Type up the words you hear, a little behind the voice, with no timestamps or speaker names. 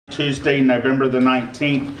Tuesday, November the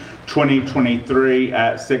 19th, 2023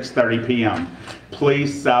 at 6:30 p.m.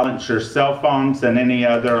 Please silence your cell phones and any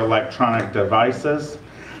other electronic devices.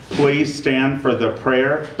 Please stand for the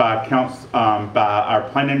prayer by our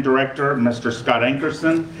planning director, Mr. Scott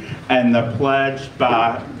Ankerson, and the pledge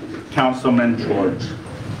by Councilman George.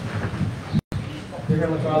 Dear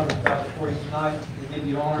Heavenly Father, God, before you tonight, we give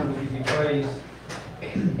you honor, we give you praise.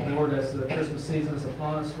 Lord, as the Christmas season is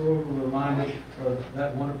upon us, Lord, we're reminded of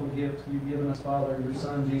that wonderful gift you've given us, Father, your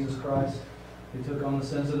Son, Jesus Christ, who took on the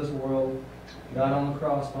sins of this world, died on the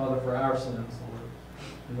cross, Father, for our sins, Lord.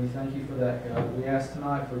 And we thank you for that, God. We ask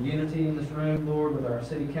tonight for unity in this room, Lord, with our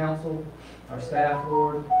city council, our staff,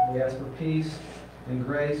 Lord. We ask for peace and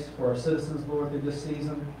grace for our citizens, Lord, through this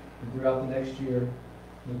season and throughout the next year.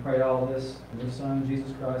 We pray all this in your Son,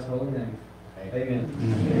 Jesus Christ's holy name.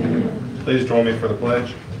 Amen. Please join me for the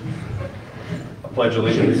pledge. I pledge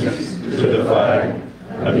allegiance to the flag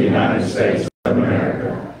of the United States of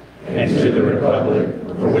America and to the republic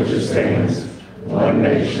for which it stands, one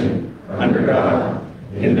nation, under God,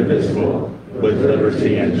 indivisible, with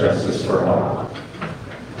liberty and justice for all.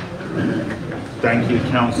 Thank you,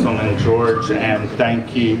 Councilman George, and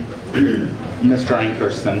thank you, Mr.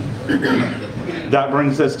 Ankerson. That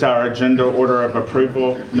brings us to our agenda order of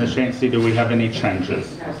approval. Ms. Yancey, do we have any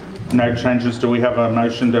changes? No changes. Do we have a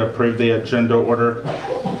motion to approve the agenda order?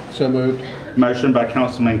 So moved. Motion by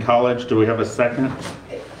Councilman College. Do we have a second?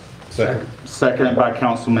 Second. Second by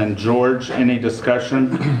Councilman George. Any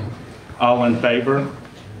discussion? All in favor?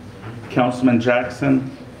 Councilman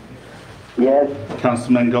Jackson? Yes.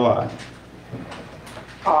 Councilman Goliath?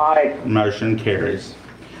 Aye. Motion carries.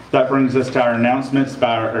 That brings us to our announcements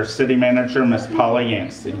by our city manager, Ms. Paula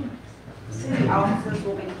Yancey. City offices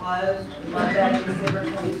will be closed Monday, December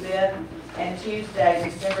 25th and Tuesday,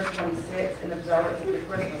 December 26th in observance of the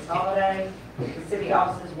Christmas holiday. The city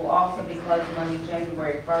offices will also be closed Monday,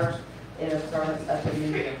 January 1st in observance of the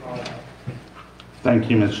New Year holiday. Thank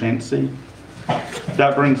you, Ms. Yancey.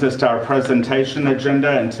 That brings us to our presentation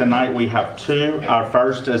agenda, and tonight we have two. Our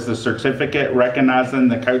first is the certificate recognizing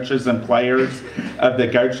the coaches and players of the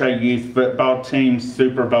Gautier Youth Football team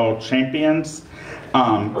Super Bowl champions.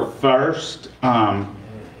 First,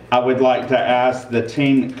 I would like to ask the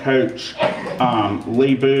team coach,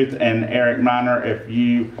 Lee Booth and Eric Miner, if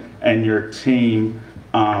you and your team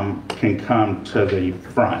can come to the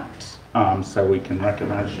front so we can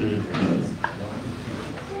recognize you.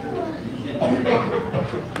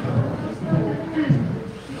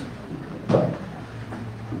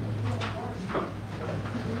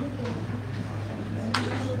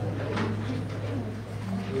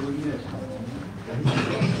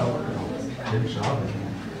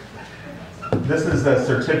 This is a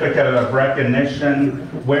certificate of recognition,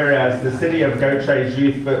 whereas the City of Gautier's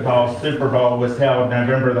Youth Football Super Bowl was held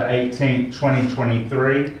November the 18th,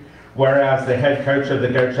 2023, whereas the head coach of the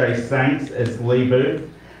Gautier Saints is Lee Booth,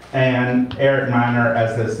 and Eric Miner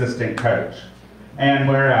as the assistant coach. And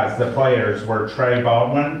whereas the players were Trey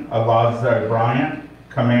Baldwin, Alonzo Bryant,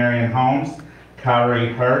 Camarion Holmes,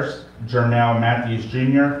 Kyrie Hurst, Jernell Matthews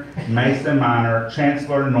Jr., Mason Miner,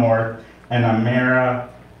 Chancellor North, and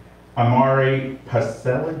Amari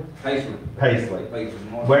Paisley.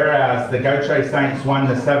 Whereas the Gautier Saints won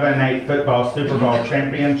the 7-8 football Super Bowl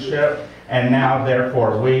championship, and now,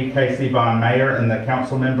 therefore, we, Casey Vaughn, Mayor, and the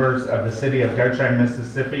council members of the city of Gautier,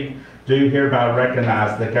 Mississippi, do hereby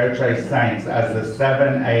recognize the Gautier Saints as the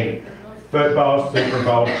 7-8 football Super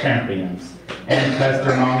Bowl champions. And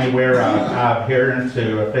testimony whereof I have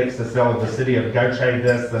hereunto affixed the seal of the city of Gautier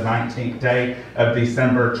this, the 19th day of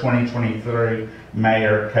December 2023,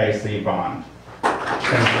 Mayor Casey Vaughn.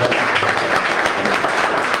 Thank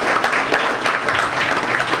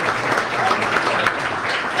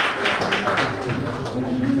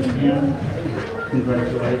you.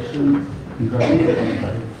 Congratulations.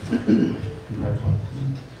 Congratulations.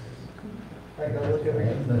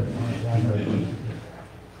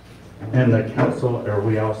 And the council, are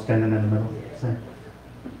we all standing in the middle?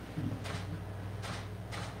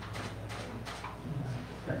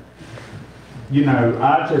 You know,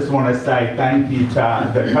 I just want to say thank you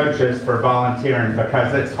to the coaches for volunteering,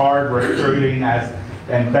 because it's hard recruiting,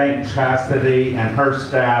 and thank Chastity and her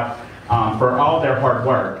staff for all their hard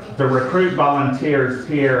work. To recruit volunteers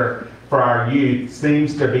here for our youth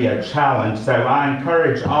seems to be a challenge. So I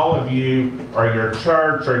encourage all of you, or your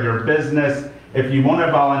church or your business, if you want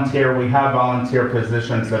to volunteer, we have volunteer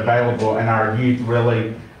positions available, and our youth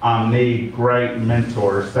really need great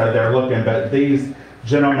mentors. So they're looking, but these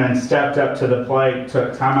gentlemen stepped up to the plate,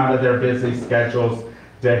 took time out of their busy schedules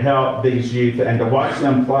to help these youth and to watch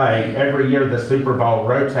them play. Every year the Super Bowl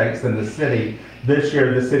rotates in the city, This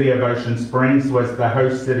year, the city of Ocean Springs was the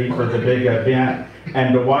host city for the big event,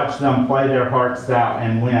 and to watch them play their hearts out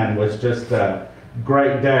and win was just a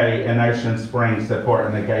great day in Ocean Springs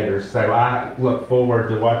supporting the Gators. So I look forward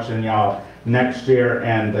to watching y'all next year,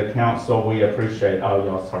 and the council, we appreciate all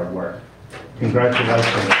y'all's hard work.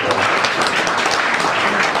 Congratulations.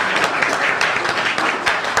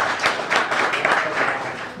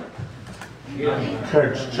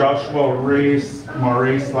 Coach Joshua Reese,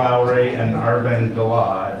 Maurice Lowry, and Urban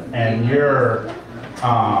Galad, and your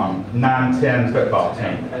 9-10 football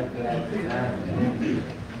team.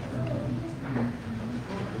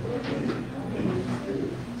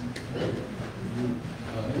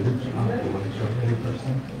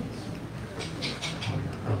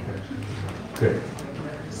 Good.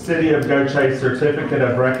 City of Gautier Certificate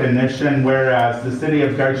of Recognition, whereas the City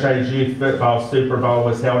of Gautier's Youth Football Super Bowl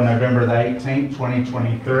was held November the 18th,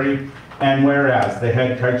 2023, and whereas the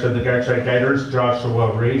head coach of the Gautier Gators,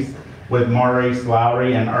 Joshua Reese, with Maurice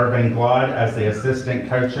Lowry and Urban Glod as the assistant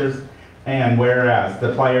coaches, and whereas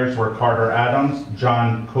the players were Carter Adams,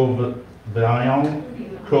 John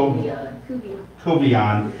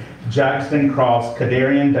Kubian, Jackson Cross,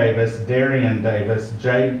 Kadarian Davis, Darian Davis,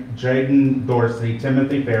 Jaden Dorsey,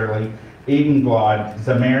 Timothy Fairley, Eden Glod,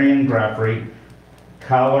 Zamarian Graffrey,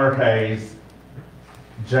 Kyler Hayes,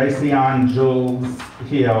 Jason Jules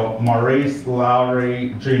Hill, Maurice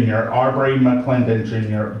Lowry Jr., Aubrey McClendon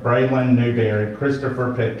Jr., Braylon Newberry,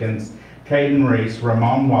 Christopher Pitkins, Caden Reese,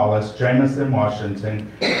 Ramon Wallace, Jamison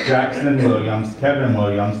Washington, Jackson Williams, Kevin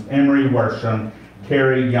Williams, Emery Worsham,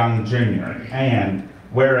 Kerry Young Jr., and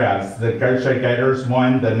whereas the Gautier Gators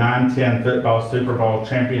won the 9-10 football Super Bowl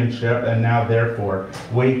championship, and now therefore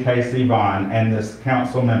we, Casey Vaughn, and the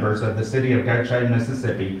council members of the city of Gautier,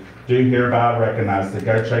 Mississippi, do hereby recognize the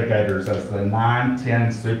Gautier Gators as the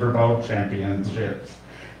 9-10 Super Bowl championships.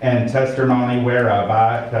 And testimony whereof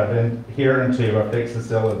I have hereunto affix the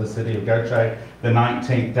seal of the city of Gautier, the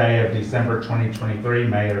 19th day of December 2023,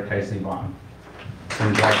 Mayor Casey Vaughn.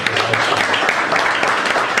 Congratulations.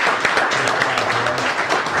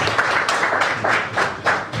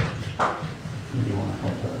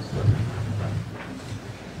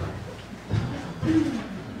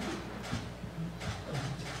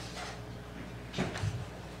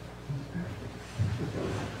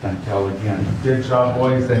 Thank y'all again. Good job,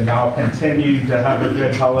 boys, and y'all continue to have a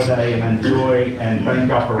good holiday and enjoy, and thank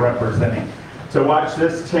y'all for representing. To watch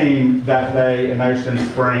this team that day in Ocean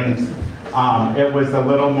Springs, it was a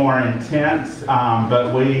little more intense,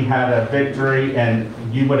 but we had a victory, and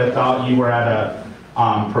you would have thought you were at a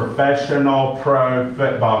professional pro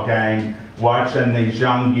football game watching these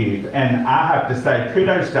young youth. And I have to say,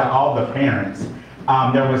 kudos to all the parents.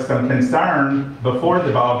 There was some concern before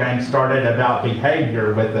the ball game started about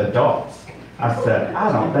behavior with adults. I said,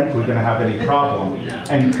 I don't think we're going to have any problem.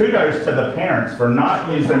 And kudos to the parents for not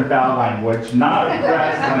using foul language, not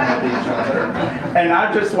wrestling with each other. And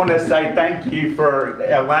I just want to say thank you for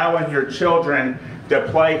allowing your children to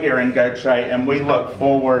play here in Gautier, and we look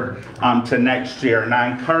forward to next year. And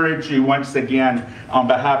I encourage you once again, on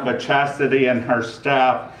behalf of Chastity and her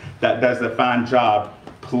staff that does a fine job,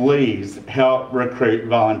 please help recruit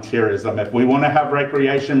volunteerism. If we want to have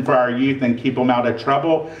recreation for our youth and keep them out of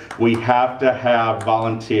trouble, we have to have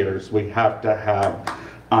volunteers. We have to have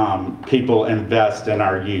people invest in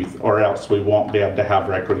our youth, or else we won't be able to have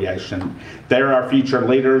recreation. They're our future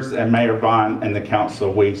leaders, and Mayor Vaughn and the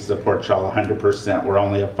council, we support y'all 100%. We're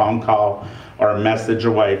only a phone call or a message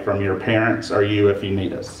away from your parents or you if you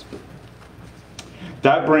need us.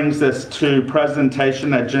 That brings us to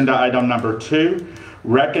presentation agenda item number 2,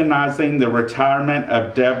 recognizing the retirement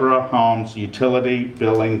of Debra Holmes, Utility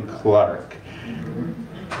Billing Clerk.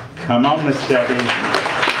 Come on, Miss Debbie.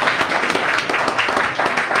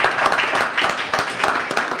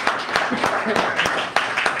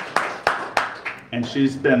 And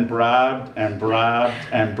she's been bribed and bribed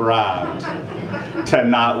and bribed to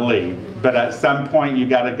not leave. But at some point, you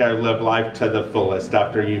got to go live life to the fullest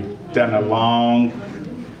after you've done a long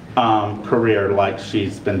career like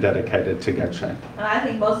she's been dedicated to Gautier. And I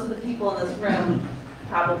think most of the people in this room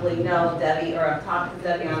probably know Debbie, or have talked to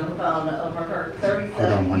Debbie on the phone over her 37 years.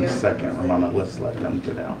 Hold on one second, Ramona. Let's let them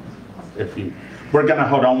get out. We're going to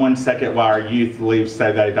hold on one second while our youth leave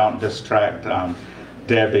so they don't distract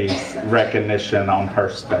Debbie's recognition on her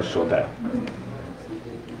special day.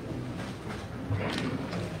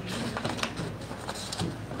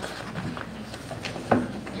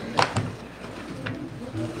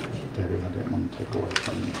 Debbie, I didn't want to take away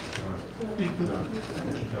from you.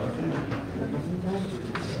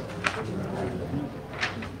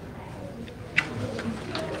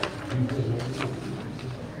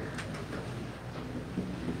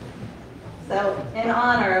 So in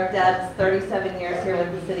honor of Deb's 37 years here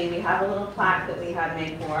with the city, we have a little plaque that we had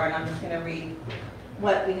made for her, and I'm just going to read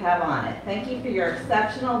what we have on it. Thank you for your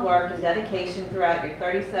exceptional work and dedication throughout your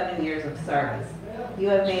 37 years of service. You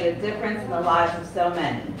have made a difference in the lives of so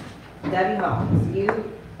many. Debbie Holmes,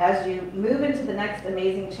 as you move into the next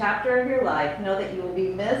amazing chapter of your life, know that you will be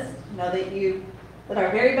missed, know that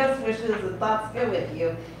our very best wishes and thoughts go with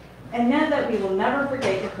you, and know that we will never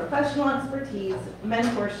forget your professional expertise,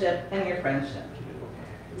 mentorship, and your friendship.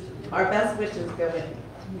 Our best wishes go with you.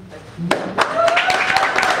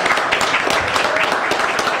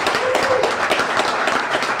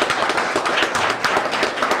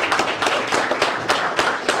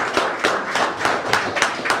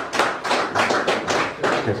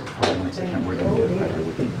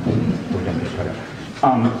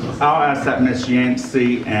 I'll ask that Miss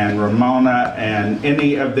Yancey and Ramona and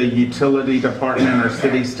any of the utility department or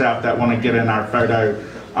city staff that want to get in our photo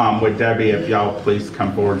with Debbie, if y'all please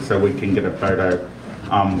come forward so we can get a photo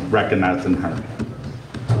recognizing her.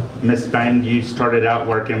 Miss Bang, you started out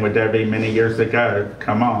working with Debbie many years ago.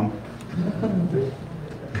 Come on.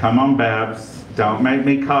 Come on, Babs. Don't make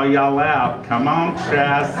me call y'all out. Come on,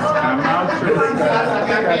 Chess. Come on,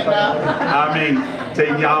 Chess. I mean, do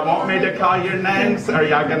y'all want me to call your names or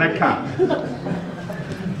y'all gonna come?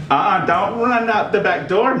 Don't run out the back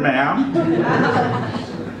door, ma'am.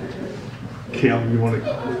 Kim, you want to?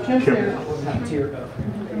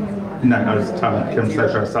 No, I was telling Kim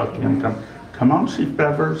says I saw Kim come. Come on, Chief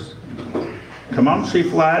Bevers. Come on,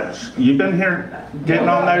 Chief Latch. You've been here getting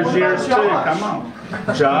on those years too. Come on.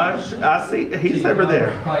 Josh, I see, he's over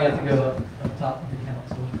there. Probably have to go up top of the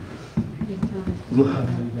council.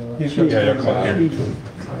 Yeah, you're calling here.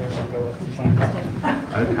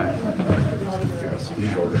 Okay.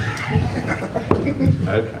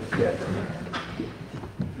 Okay.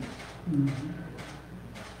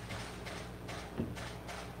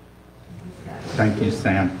 Thank you,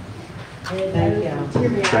 Sam. Thank you.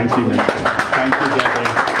 Thank you, Miss. Thank you, Debbie.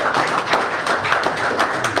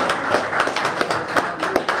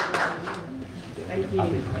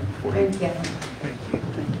 Thank you.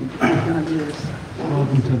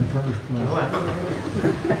 Welcome to the first one.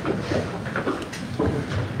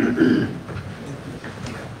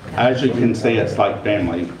 As you can see, it's like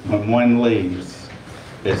family. When one leaves,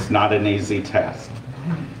 it's not an easy task.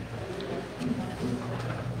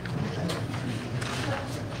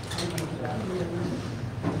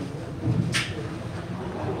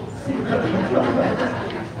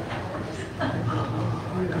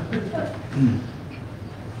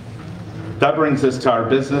 That brings us to our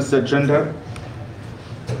business agenda.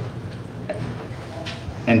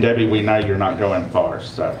 And Debbie, we know you're not going far,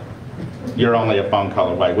 so you're only a phone call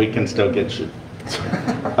away. We can still get you.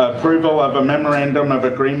 Approval of a memorandum of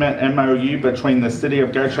agreement, MOU, between the City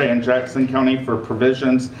of Gautier and Jackson County for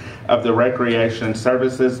provisions of the recreation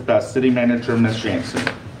services by City Manager Ms. Yancey.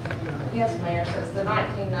 Yes, Mayor. Since the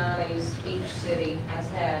 1990s, each city has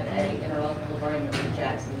had an interlocal agreement with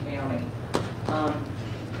Jackson County.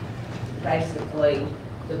 Basically,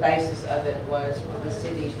 the basis of it was for the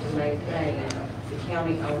cities to maintain the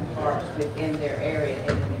county-owned parks within their area,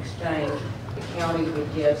 and in exchange, the county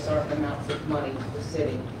would give certain amounts of money to the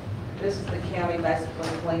city. This is the county basically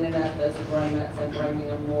cleaning up those agreements and bringing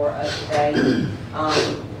them more up to date.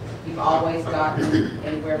 You've always gotten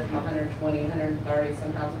anywhere from 120, 130,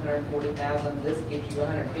 sometimes 140,000. This gives you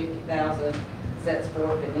 150,000, sets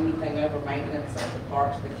forth that anything over maintenance of the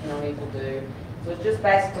parks the county will do. So it's just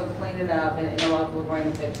basically cleaning up an interlocal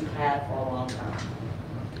agreement that you've had for a long time.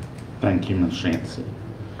 Thank you, Ms. Yancey.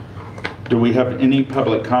 Do we have any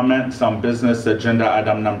public comments on business agenda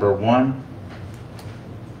item number 1?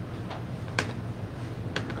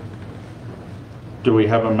 Do we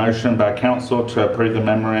have a motion by council to approve the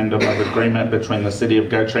memorandum of agreement between the City of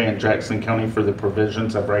Gautier and Jackson County for the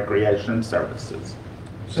provisions of recreation services?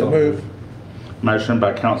 So move. Motion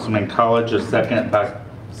by Councilman College, a second by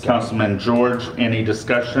Councilman George. Any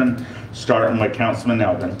discussion? Starting with Councilman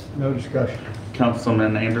Eldon. No discussion.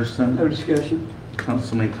 Councilman Anderson. No discussion.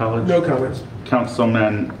 Councilman College. No comments.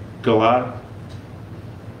 Councilman Gillard.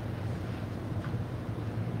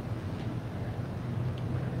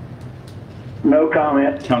 No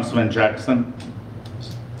comment. Councilman Jackson.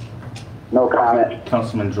 No comment.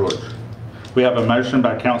 Councilman George. We have a motion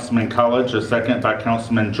by Councilman College, a second by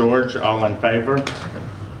Councilman George. All in favor?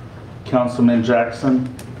 Councilman Jackson.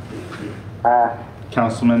 Aye.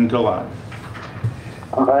 Councilman Gillard.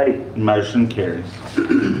 Aye. Motion carries.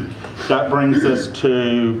 That brings us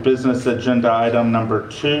to business agenda item number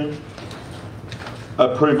 2.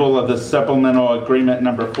 Approval of the supplemental agreement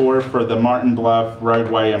number 4 for the Martin Bluff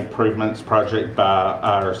roadway improvements project by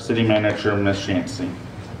our city manager, Ms. Yancey.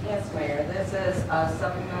 Yes, Mayor, this is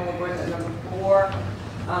supplemental agreement number 4.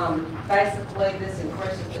 Basically, this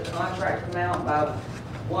increases the contract amount by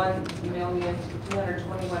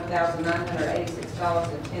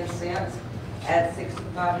 $1,221,986.10, adds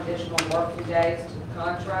 65 additional working days to the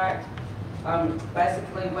contract.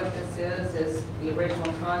 Basically, what this is the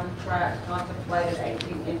original contract contemplated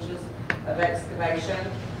 18 inches of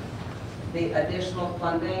excavation. The additional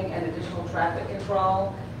funding and additional traffic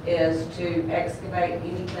control is to excavate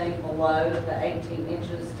anything below the 18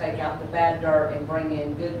 inches, take out the bad dirt and bring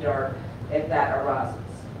in good dirt if that arises.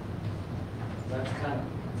 That's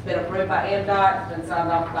it's been approved by MDOT, it's been signed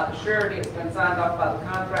off by the surety, it's been signed off by the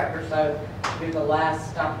contractor, so do the last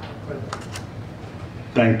stop approval.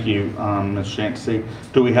 Thank you, Ms. Yancey.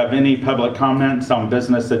 Do we have any public comments on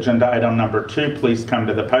business agenda item number 2? Please come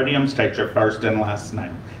to the podium, state your first and last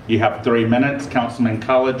name. You have 3 minutes. Councilman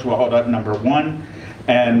College will hold up number 1,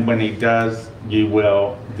 and when he does, you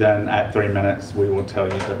will then at 3 minutes, we will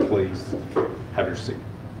tell you to please have your seat.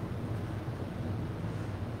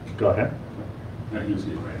 Go ahead. No, he's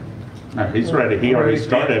getting ready. No, he's ready. He already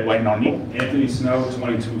started waiting on you. Anthony Snow,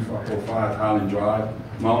 2205 Highland Drive.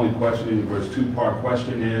 My only question, there's 2-part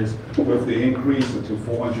question is, with the increase to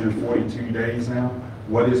 442 days now,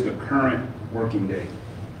 what is the current working day?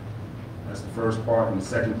 That's the first part. And the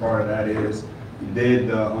second part of that is, did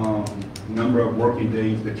the number of working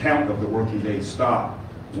days, the count of the working days stop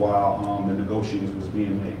while the negotiations was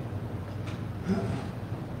being made?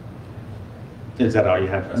 Is that all you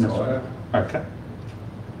have? That's all I have. Okay.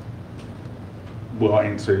 We'll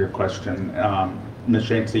answer your question. Ms.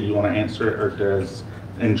 Yancey, you want to answer it, or does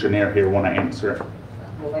engineer here want to answer it?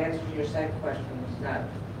 Well, the answer to your second question is no.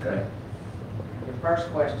 Okay. Your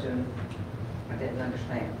first question, I didn't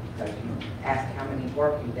understand, because you asked how many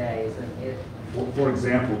working days, and it, For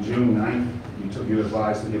example, June 9th, you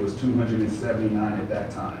advised that it was 279 at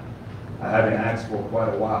that time. I haven't asked for quite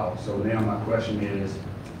a while, so now my question is,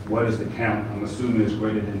 what is the count? I'm assuming it's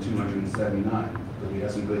greater than 279, because we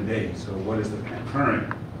have some good days. So what is the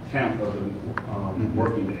current count of the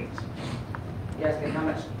working days? you're asking how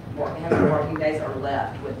many working days are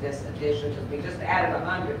left with this addition, because we just added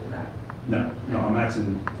 100 to that. No, I'm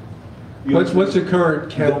asking. What's the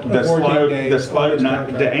current count of working days?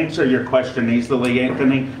 To answer your question easily,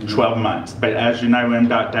 Anthony, 12 months. But as you know,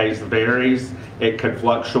 MDOT days varies. It could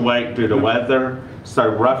fluctuate due to weather. So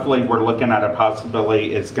roughly, we're looking at a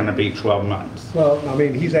possibility it's going to be 12 months. Well, I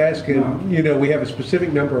mean, he's asking, you know, we have a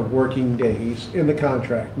specific number of working days in the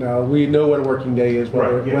contract. Now, we know what a working day is,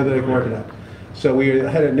 whether they can work it out. So we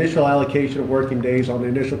had an initial allocation of working days on the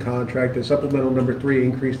initial contract, and supplemental number 3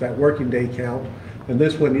 increased that working day count, and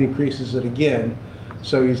this one increases it again.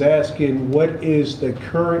 So he's asking, what is the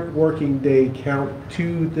current working day count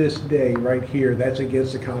to this day right here that's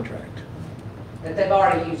against the contract? That they've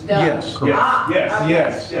already used up?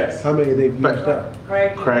 Yes. Yes. How many they've used up?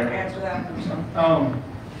 Craig, you Craig. can answer that?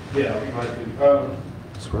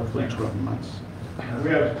 It's roughly 12 months. We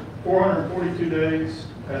have 442 days,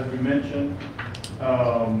 as we mentioned,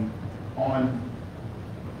 on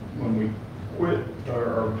when we quit,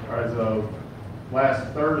 or as of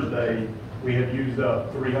last Thursday, we have used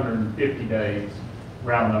up 350 days,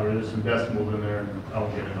 round number, there's some decimals in there, I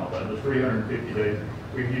won't get into all that, but 350 days.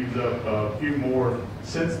 We've used up a few more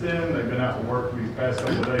since then. They've been out to work these past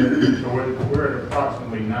couple of days, so we're at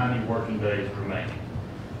approximately 90 working days remaining.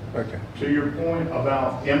 Okay. To your point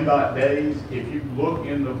about MDOT days, if you look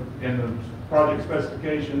in the project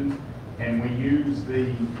specifications and we use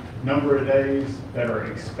the number of days that are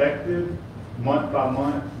expected month by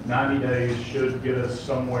month, 90 days should get us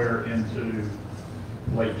somewhere into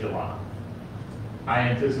late July. I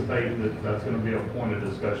anticipate that that's going to be a point of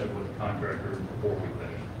discussion with the contractor before we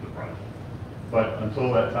finish the project. But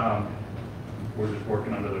until that time, we're just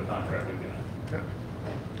working under the contract again.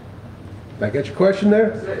 Did I get your question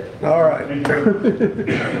there? All right.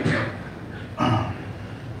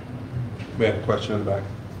 We have a question in the back.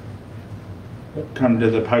 Come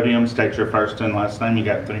to the podium, state your first and last name. You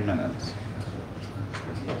got 3 minutes.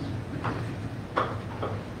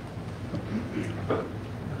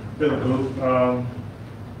 Billing Clerk,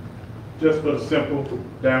 just for the simple,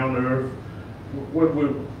 down to earth,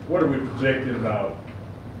 what are we projecting about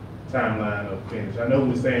timeline of finish? I know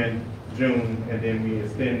we're saying June, and then we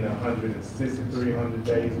extend 163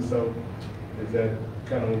 days or so. Is that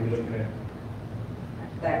kind of what we're looking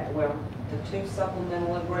at? Well, the 2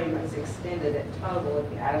 supplemental agreements extended it total,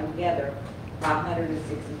 if you add them together,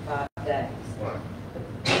 565 days. Right.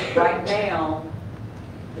 Right now,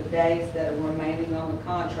 the days that are remaining on the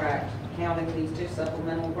contract, counting these two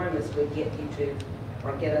supplemental agreements, would get you to,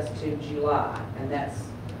 or get us to July, and that's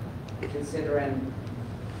considering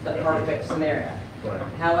the perfect scenario. Right.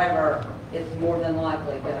 However, it's more than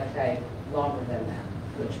likely gonna take longer than that,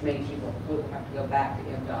 which means you will have to go back to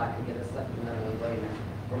MDOT and get a supplemental agreement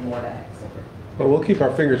for more days. But we'll keep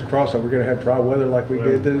our fingers crossed that we're gonna have dry weather like we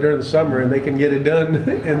did during the summer, and they can get it done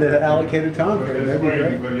in the allocated time frame. That'd be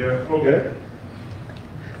great. But yeah, okay.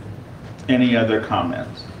 Any other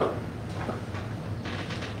comments?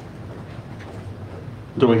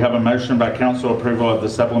 Do we have a motion by council approval of the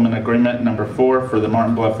supplement agreement number 4 for the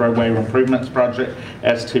Martin Bluff Roadway Improvements Project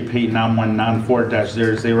S2P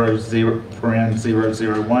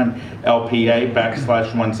 9194-000-001 LPA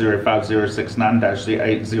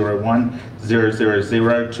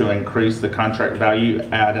 /105069-801-000 to increase the contract value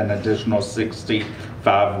at an additional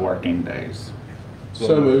 65 working days?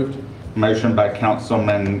 So moved. Motion by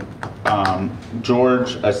Councilman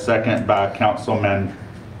George, a second by Councilman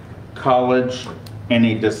College.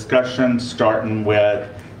 Any discussion, starting with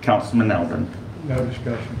Councilman Eldon? No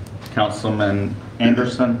discussion. Councilman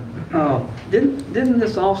Anderson? Didn't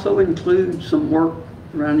this also include some work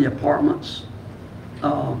around the apartments,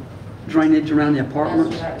 drainage around the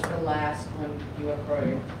apartments? That was the last one you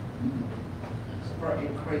approved. For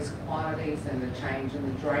increased quantities and the change in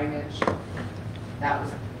the drainage. That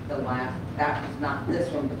was the last, that was not this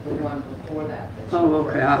one, but the one before that. Oh,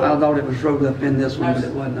 okay. I thought it was wrote up in this one, but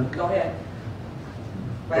it wasn't. Go ahead.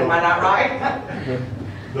 Am I not right?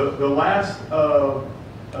 The last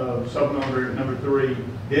supplemental agreement number 3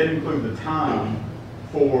 did include the time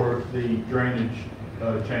for the drainage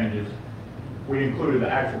changes. We included the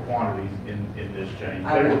actual quantities in this change.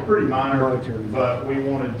 They were pretty minor, but we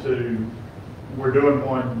wanted to, we're doing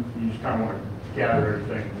one, you just kind of want to gather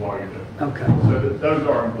everything while you're doing it. Okay. So those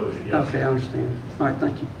are included, yes. Okay, I understand. All right,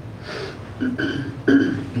 thank you.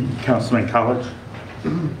 Councilman College?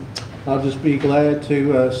 I'll just be glad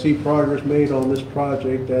to see progress made on this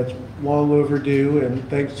project that's long overdue, and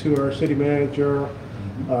thanks to our city manager,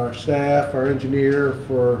 our staff, our engineer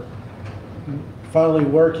for finally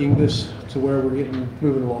working this to where we're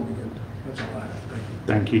moving along again. That's all I have.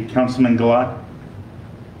 Thank you. Councilman Gilat?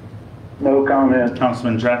 No comment.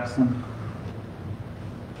 Councilman Jackson?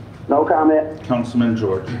 No comment. Councilman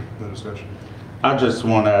George? No discussion. I just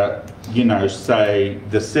want to, say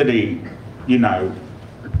the city,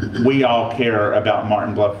 we all care about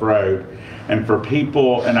Martin Bluff Road. And for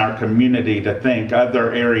people in our community to think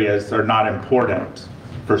other areas are not important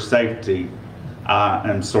for safety, I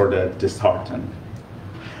am sort of disheartened.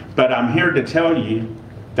 But I'm here to tell you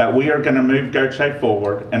that we are going to move Gautier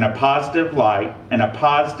forward in a positive light, in a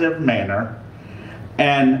positive manner,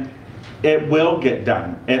 and it will get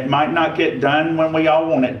done. It might not get done when we all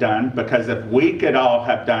want it done, because if we could all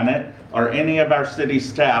have done it, or any of our city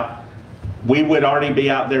staff, we would already be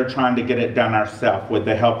out there trying to get it done ourselves with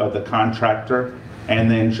the help of the contractor and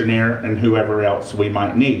the engineer and whoever else we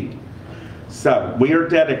might need. So we are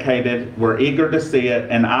dedicated, we're eager to see it,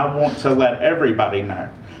 and I want to let everybody know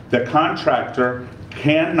the contractor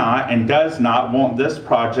cannot and does not want this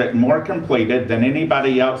project more completed than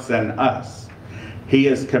anybody else than us. He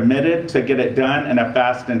is committed to get it done in a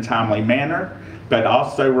fast and timely manner, but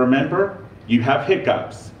also remember, you have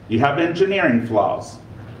hiccups, you have engineering flaws.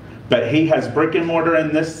 But he has brick and mortar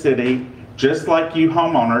in this city, just like you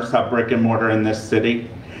homeowners have brick and mortar in this city.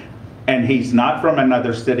 And he's not from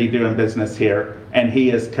another city doing business here. And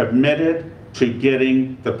he is committed to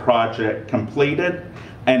getting the project completed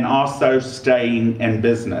and also staying in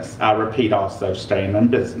business. I repeat, also staying in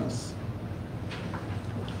business.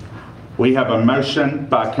 We have a motion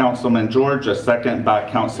by Councilman George, a second by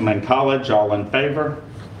Councilman College. All in favor?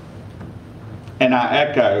 And I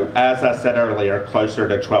echo, as I said earlier, closer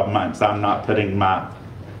to 12 months. I'm not putting my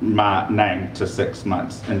name to 6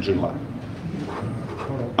 months in July.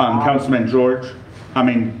 Councilman Gilat?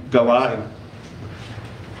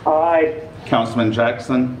 Aye. Councilman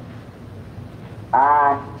Jackson?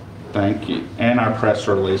 Aye. Thank you. And our press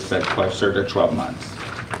release said closer to 12 months.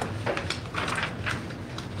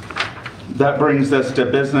 That brings us to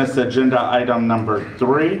business agenda item number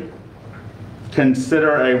 3.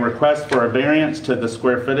 Consider a request for a variance to the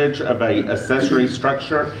square footage of a accessory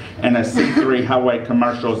structure in a C3 highway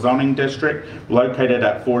commercial zoning district located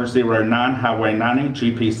at 409 Highway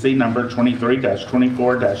 90, GPC number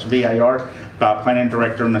 23-24-VAR by Planning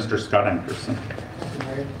Director Mr. Scott Anderson.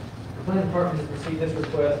 The planning department has received this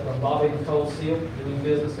request from Bobby and Cole Seal, doing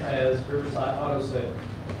business as Riverside Auto Sale,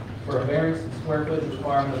 for a variance to the square footage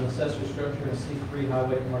requirement of an accessory structure in a C3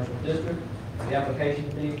 highway commercial district. The application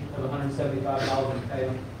fee of $175 is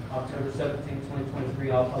paid October 17,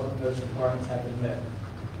 2023, all public notice requirements have been met.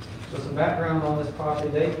 So some background on this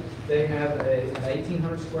property, they have an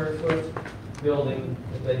 1,800 square foot building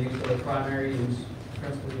that they use for their primary use,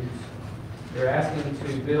 principal use. They're asking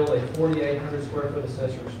to build a 4,800 square foot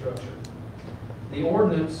accessory structure. The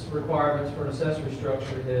ordinance requirements for an accessory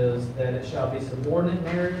structure is that it shall be subordinate in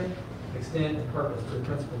area, extent, and purpose to the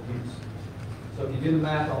principal use. So if you do the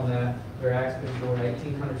math on that, they're asking for an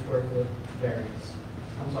 1,800 square foot variance.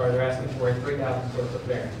 I'm sorry, they're asking for a 3,000 square foot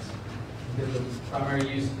variance. Because the primary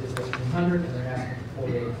use is 1,800 and they're asking for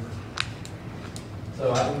 4,800.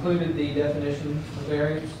 So I've included the definition of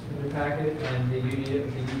variance in your packet and the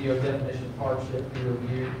UDO definition of hardship for your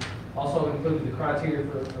review. Also included the criteria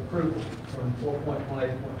for approval from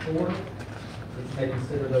 4.18.4, which may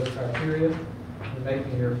consider those criteria in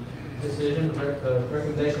making your decision. The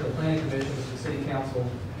recommendation of the Planning Commission is the City Council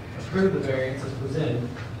approve the variance as presented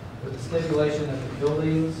with the stipulation that the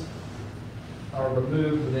buildings are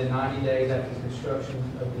removed within 90 days after the construction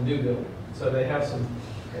of the new building. So they have some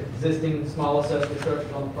existing small accessory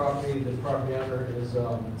structures on the property. The property owner is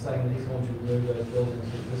saying that he's going to remove those buildings.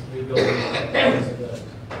 This new building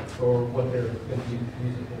for what they're going to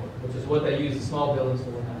use it for, which is what they use the small buildings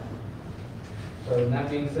for now. So that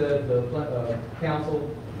being said, the council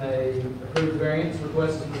may approve the variance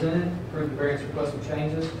request as presented, approve the variance request with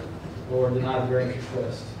changes, or deny the variance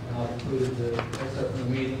request. And I've included the excerpt from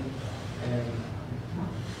the meeting. And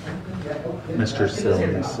Mr.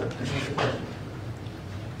 Simmons.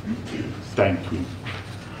 Thank you.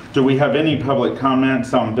 Do we have any public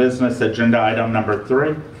comments on business agenda item number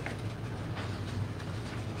 3?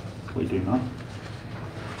 We do not.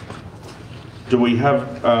 Do we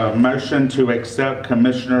have a motion to accept?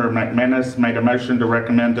 Commissioner McManus made a motion to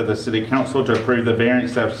recommend to the City Council to approve the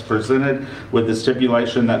variance as presented with the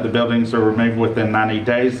stipulation that the buildings are removed within 90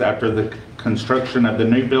 days after the construction of the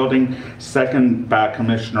new building. Second by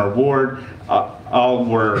Commissioner Ward. All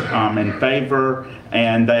were in favor,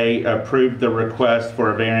 and they approved the request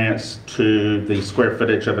for a variance to the square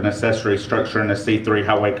footage of an accessory structure in a C3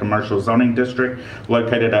 Highway Commercial Zoning District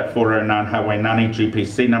located at 409 Highway 90,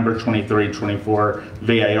 GPC number 2324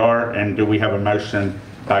 VAR. And do we have a motion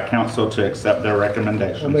by council to accept their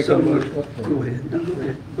recommendation? I'll make a motion. Go ahead. No, go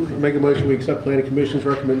ahead. Go ahead. Make a motion, we accept Planning Commission's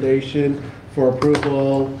recommendation for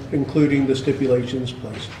approval, including the stipulations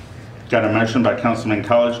placed. Got a motion by Councilman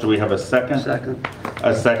College. Do we have a second? Second.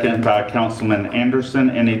 A second by Councilman Anderson.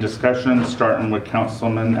 Any discussion, starting with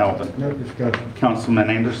Councilman Elvin? No discussion. Councilman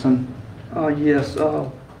Anderson? Yes,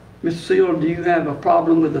 Mr. Seal, do you have a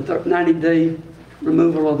problem with the 90-day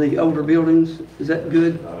removal of the older buildings? Is that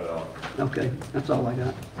good? Not at all. Okay, that's all I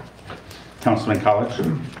got. Councilman College?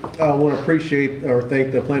 I want to appreciate or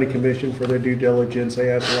thank the Planning Commission for their due diligence.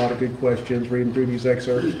 They asked a lot of good questions, reading through these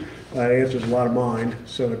excerpts. Answers a lot of mine,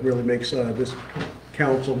 so it really makes this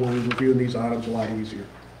council, when we're reviewing these items, a lot easier.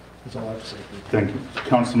 That's all I have to say. Thank you.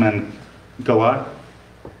 Councilman Gilat?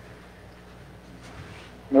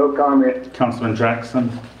 No comment. Councilman Jackson?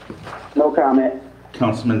 No comment.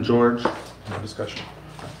 Councilman George? No discussion.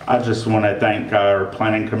 I just want to thank our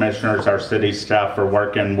planning commissioners, our city staff for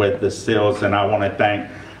working with the Seals, and I want to thank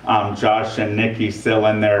Josh and Nikki Seal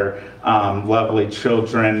and their lovely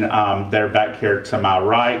children. They're back here to my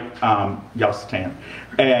right. Y'all stand.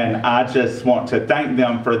 And I just want to thank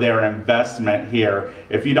them for their investment here.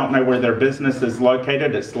 If you don't know where their business is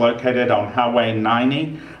located, it's located on Highway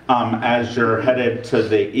 90 as you're headed to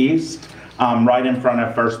the east. Right in front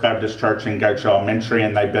of First Baptist Church in Gautier Elementary,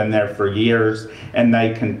 and they've been there for years, and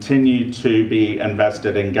they continue to be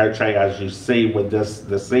invested in Gautier, as you see with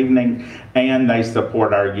this evening, and they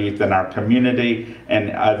support our youth and our community and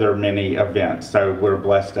other many events. So we're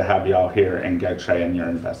blessed to have y'all here in Gautier and your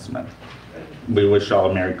investment. We wish y'all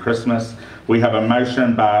a Merry Christmas. We have a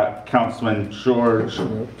motion by Councilman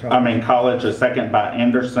College, a second by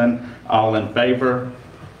Anderson. All in favor?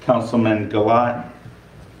 Councilman Gilat?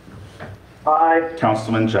 Aye.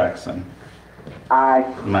 Councilman Jackson? Aye.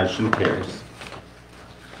 Motion carries.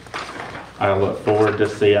 I look forward to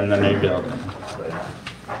seeing the new building.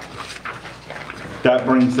 That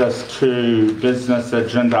brings us to business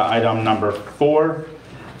agenda item number 4.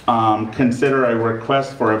 Consider a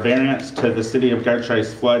request for a variance to the City of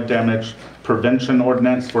Gautier's flood damage prevention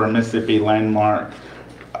ordinance for a Mississippi landmark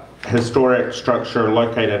historic structure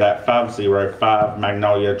located at 505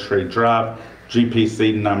 Magnolia Tree Drive,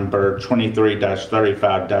 GPC number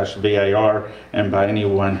 23-35-VAR, and by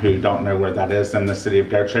anyone who don't know where that is in the City of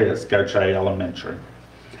Gautier, it's Gautier Elementary.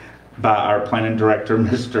 By our planning director,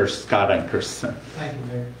 Mr. Scott Ankerson. Thank you,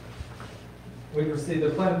 Mayor.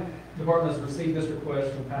 The planning department has received this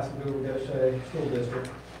request from Pascagoula Gautier School District.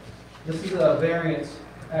 This is a variance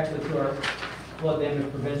actually to our flood damage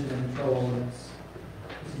prevention and control ordinance.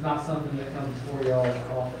 This is not something that comes before y'all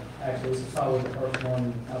often. Actually, this is probably the first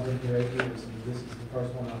one. I've been here 8 years, and this is the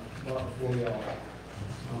first one I've brought before y'all.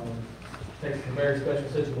 Takes a very special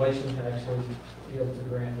situation to actually be able to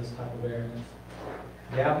grant this type of variance.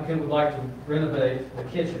 The applicant would like to renovate the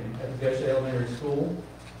kitchen at the Gautier Elementary School.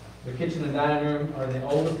 The kitchen and dining room are the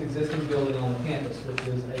oldest existing building on the campus, which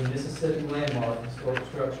is a Mississippi landmark historic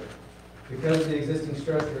structure. Because the existing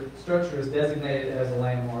structure is designated as a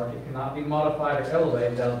landmark, it cannot be modified or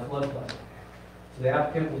elevated out of the floodplain. So the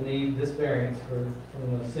applicant will need this variance from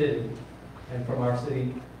the city and from our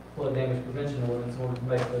city flood damage prevention ordinance in order to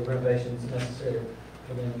make the renovations necessary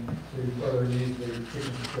for them to further use the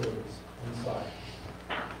kitchen facilities on the site.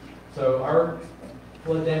 So our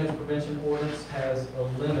flood damage prevention ordinance has a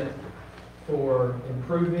limit for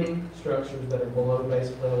improving structures that are below base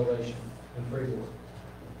flood elevation and freeboard.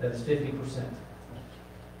 That's 50%.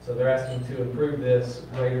 So they're asking to improve this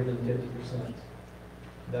greater than 50%.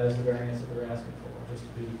 That is the variance that they're asking for, just to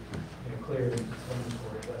be clear and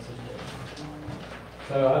explanatory of that situation.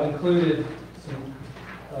 So I've included some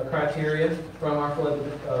criteria from our flood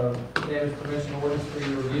damage prevention ordinance for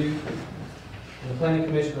your review. And the Planning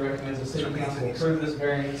Commission recommends the City Council approve this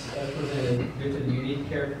variance as presented due to the unique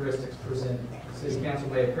characteristics presented. The City Council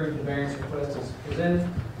may approve the variance request as presented,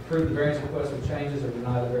 approve the variance request with changes, or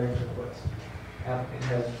deny the variance request. Applicant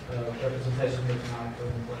has representation here tonight for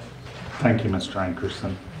any questions. Thank you, Mr.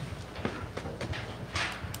 Ankerson.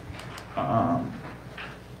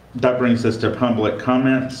 That brings us to public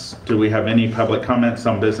comments. Do we have any public comments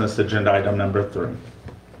on business agenda item number 3?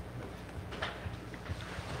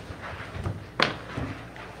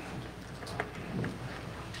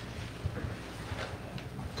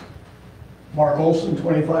 Mark Olson,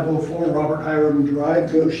 2504 Robert Hiram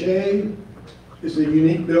Drive, Gautier. It's a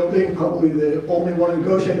unique building, probably the only one in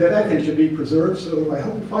Gautier that I think should be preserved, so I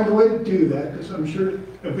hope we find a way to do that, because I'm sure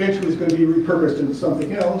eventually it's going to be repurposed into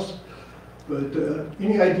something else. But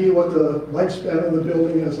any idea what the lifespan of the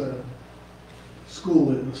building as a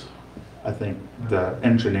school is? I think the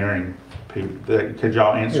engineering people, could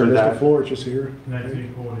y'all answer Mr. that? Mr. Florich is here.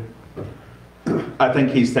 1940. I think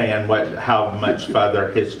he's saying how much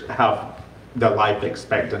further how the life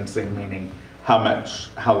expectancy, meaning how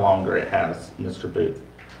longer it has, Mr. Booth.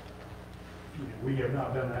 We have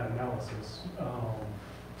not done that analysis,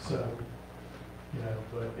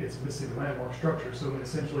 but it's a Mississippi landmark structure, so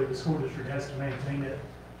essentially the school district has to maintain it,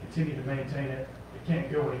 continue to maintain it. It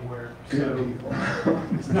can't go anywhere. So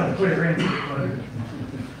it's not a clear answer,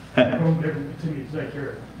 but we'll continue to take care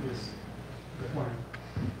of it is the plan.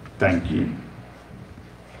 Thank you.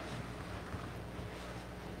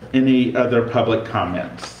 Any other public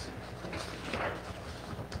comments?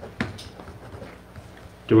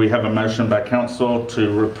 Do we have a motion by council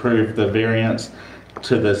to approve the variance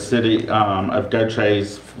to the City of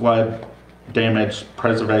Gautier's flood damage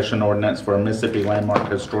preservation ordinance for a Mississippi landmark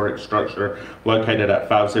historic structure located at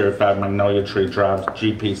 505 Magnolia Tree Drive,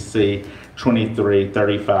 GPC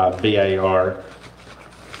 2335 VAR?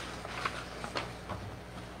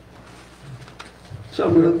 So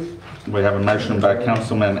moved. We have a motion by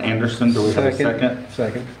Councilman Anderson. Do we have a second?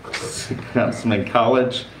 Second. Councilman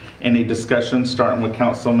College. Any discussion, starting with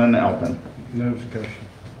Councilman Alvin? No discussion.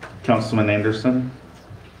 Councilman Anderson?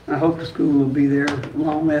 I hope the school will be there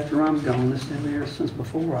long after I'm gone. It's been there since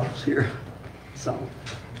before I was here. So.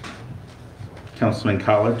 Councilman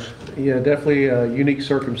College? Yeah, definitely unique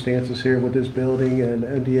circumstances here with this building and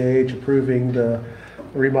MDH approving the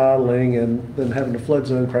remodeling and then having the flood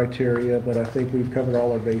zone criteria, but I think we've covered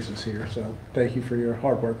all our bases here. So thank you for your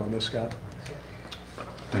hard work on this, Scott.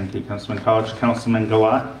 Thank you, Councilman College. Councilman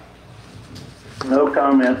Galat? No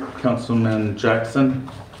comment. Councilman Jackson?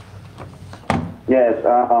 Yes,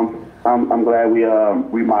 I'm glad we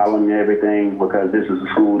remodeling everything, because this is a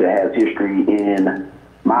school that has history in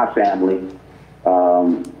my family.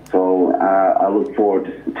 So I look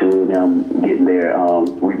forward to them getting their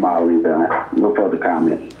remodeling done. No further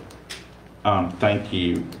comments. Thank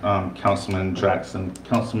you, Councilman Jackson.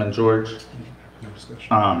 Councilman George? No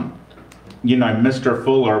discussion. Mr.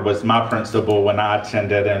 Fuller was my principal when I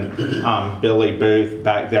attended, and Billy Booth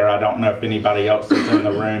back there, I don't know if anybody else is in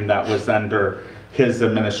the room that was under his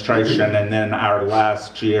administration. And then our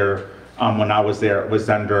last year, when I was there, it was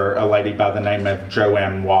under a lady by the name of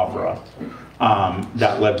Joanne Wavra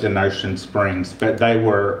that lived in Ocean Springs. But they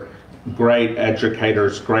were great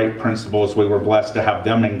educators, great principals. We were blessed to have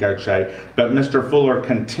them in Gautier. But Mr. Fuller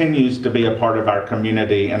continues to be a part of our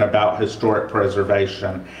community and about historic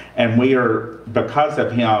preservation. And we are, because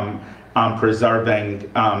of him, preserving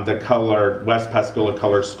the colored, West Pascagoula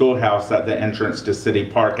colored schoolhouse at the entrance to City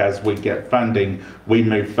Park. As we get funding, we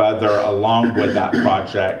move further along with that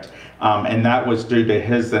project. And that was due to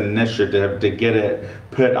his initiative to get it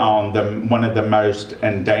put on one of the most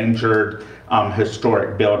endangered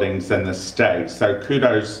historic buildings in the state. So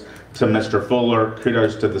kudos to Mr. Fuller,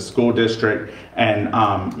 kudos to the school district, and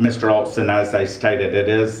Mr. Olson, as they stated, it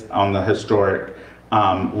is on the historic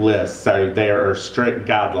list. So there are strict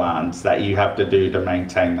guidelines that you have to do to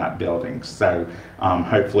maintain that building. So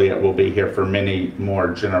hopefully it will be here for many more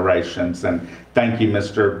generations. And thank you,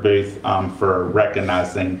 Mr. Booth, for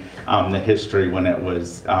recognizing the history when it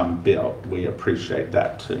was built. We appreciate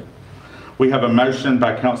that too. We have a motion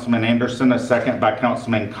by Councilman Anderson, a second by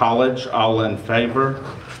Councilman College. All in favor?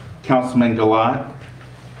 Councilman Gilat?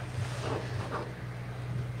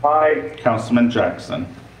 Aye. Councilman Jackson?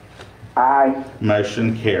 Aye.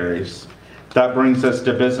 Motion carries. That brings us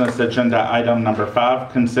to business agenda item number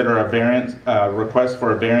 5. Consider a variance, request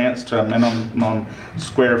for a variance to a minimum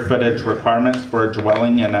square footage requirements for a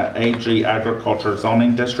dwelling in an AG agriculture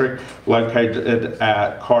zoning district located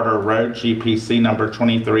at Carter Road, GPC number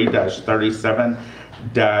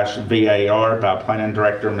 23-37-VAR by Planning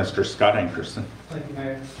Director Mr. Scott Ankerson. Thank you,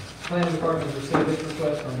 Mayor. Planning Department received this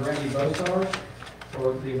request from Randy Bosar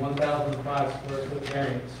for the 1,005 square foot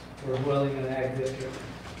variance for a dwelling in an ag district.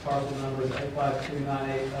 Parcel number is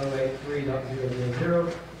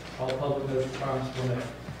 85298083000. All public notice requirements were met.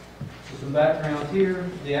 For some background here,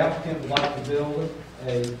 the applicant would like to build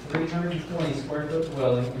a 320 square foot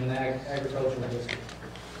dwelling in an agricultural district.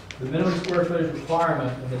 The minimum square footage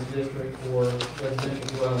requirement in this district for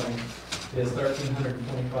residential dwelling is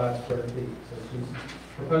 1,325 square feet. So she's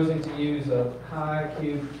proposing to use a high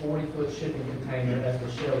cube 40-foot shipping container as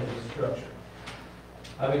the shell of the structure.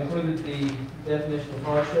 I've included the definition of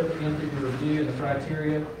hardship again for your review and the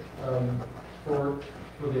criteria for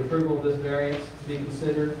the approval of this variance to be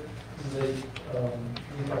considered in the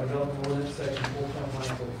Unified Development Ordinance section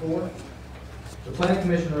 4.144. The Planning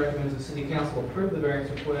Commission recommends the City Council approve the variance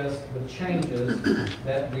request with changes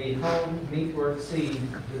that the home meet or exceed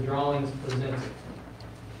the drawings presented.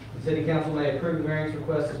 The City Council may approve the variance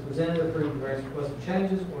request as presented, approve the variance request with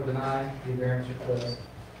changes, or deny the variance request.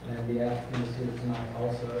 And the applicant is here tonight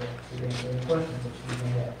also to answer any questions that you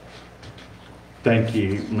may have. Thank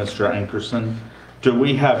you, Mr. Ankerson. Do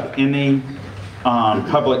we have any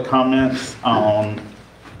public comments on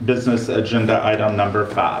business agenda item number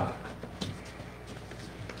 5?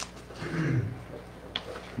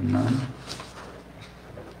 None.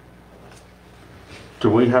 Do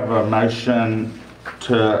we have a motion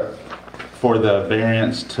for the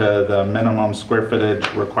variance to the minimum square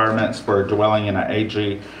footage requirements for a dwelling in an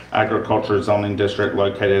AG agriculture zoning district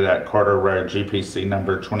located at Carter Road, GPC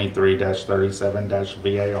number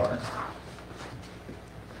 23-37-VAR?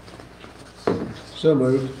 So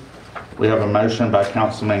moved. We have a motion by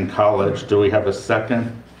Councilman College. Do we have a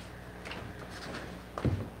second?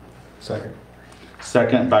 Second.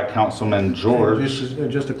 Second by Councilman George.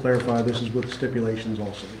 Just to clarify, this is with stipulations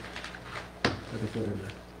also. I think they're in there.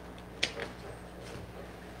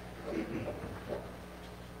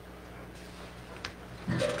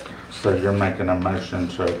 So you're making a motion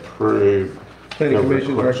to approve Planning the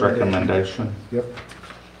Commission's clerk's recommendation? Yep,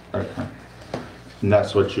 Okay. And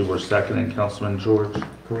that's what you were seconding, Councilman George?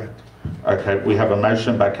 correct. Okay, we have a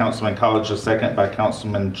motion by Councilman College, a second by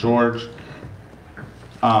Councilman George.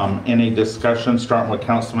 Any discussion, starting with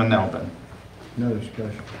Councilman Nelvin? No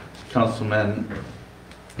discussion. Councilman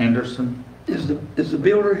Anderson? Is the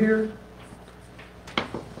builder here?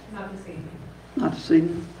 Not this evening. Not this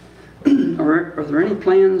evening? Are there any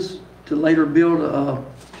plans to later build a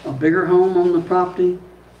bigger home on the property?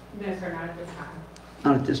 No, sir, not at this time.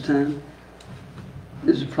 Not at this time.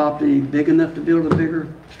 Is the property big enough to build a bigger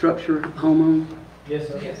structure home on? Yes,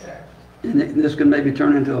 sir. Yes, sir. And this could maybe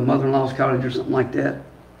turn into a mother-in-law's cottage or something like that?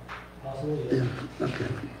 Possibly, yes. Yeah, okay.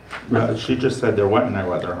 She just said there wasn't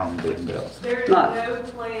no other home being built. There is Not- no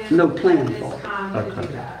plan. no plan at for this it. time to Okay. do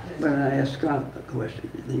that. But I asked Scott a question.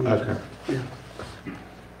 and he answered. Okay. Yeah.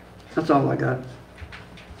 That's all I got.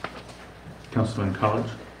 Councilman College?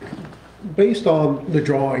 Based on the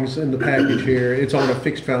drawings in the package here, it's on a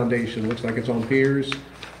fixed foundation. Looks like it's on piers,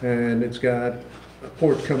 and it's got a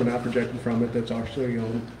port coming out projecting from it that's actually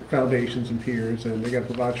on foundations and piers, and they got to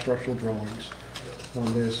provide structural drawings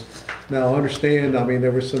on this. Now, understand, I mean,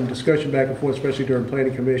 there was some discussion back and forth, especially during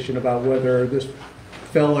Planning Commission, about whether this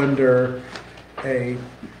fell under a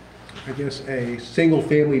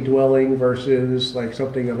single-family dwelling versus like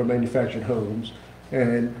something of a manufactured homes.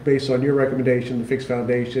 And based on your recommendation, the fixed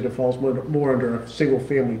foundation, it falls more under a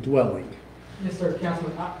single-family dwelling. Yes, sir,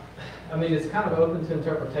 Councilman. I mean, it's kind of open to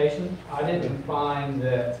interpretation. I didn't find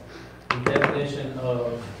that the definition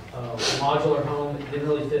of modular home didn't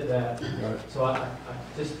really fit that. So I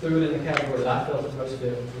just threw it in the category that I felt was most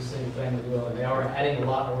fit, which was single family dwelling. They are adding a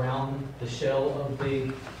lot around the shell of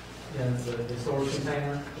the storage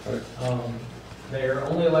container. They're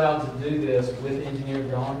only allowed to do this with engineered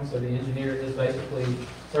drawings, so the engineer is basically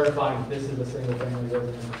certifying this is a single family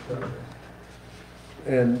residential structure.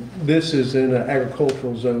 And this is in an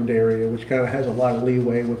agricultural zoned area, which kind of has a lot of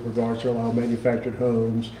leeway with regards to allow manufactured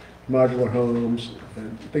homes, modular homes,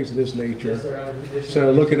 and things of this nature. Yes, sir,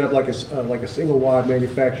 so looking at like a single wide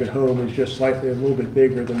manufactured home is just slightly a little bit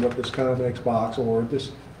bigger than what this Convex box or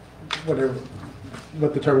this, whatever,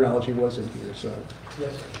 what the terminology was in here. So,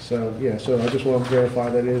 yes, so yeah, so I just want to verify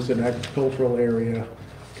that it is an agricultural area,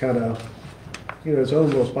 kind of, you know, its own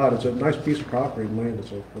little spot. It's a nice piece of property and land and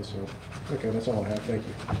so forth. So, okay, that's all I have. Thank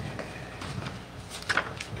you.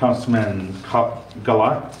 Councilman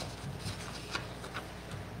Galat.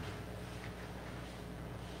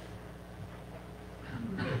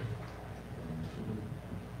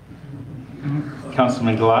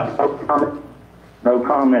 Councilman Galat. No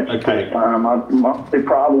comments at this time. My only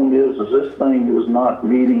problem is this thing is not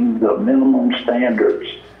meeting the minimum standards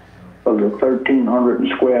of the 1,300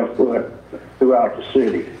 square foot throughout the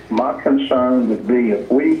city. My concern would be if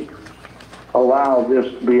we allow this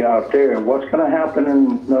to be out there, what's going to happen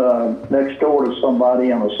in next door to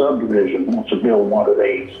somebody in a subdivision wants to build one of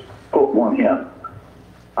these, put one in.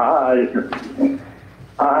 I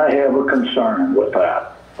have a concern with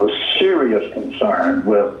that, a serious concern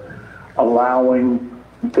with allowing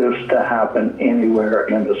this to happen anywhere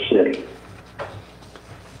in the city.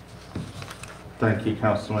 Thank you,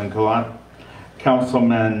 Councilman Galat.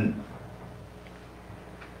 Councilman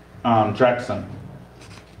Jackson.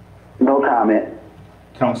 No comment.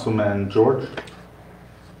 Councilman George.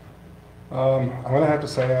 I'm going to have to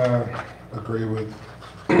say I agree with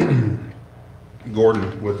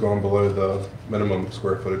Gordon with going below the minimum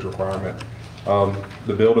square footage requirement.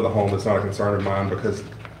 The build of the home is not a concern of mine because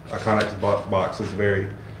a Connex box is a very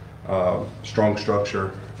strong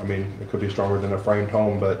structure. I mean, it could be stronger than a framed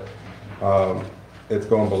home, but it's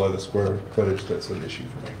going below the square footage that's an issue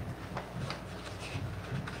for me.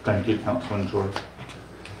 Thank you, Councilman George.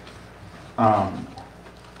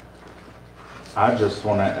 I just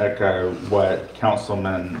want to echo what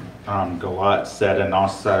Councilman Galat said, and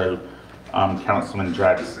also Councilman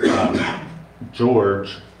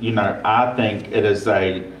George. You know, I think it is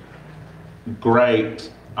a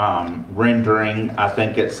great rendering. I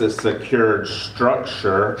think it's a secured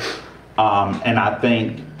structure, and I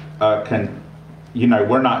think you know,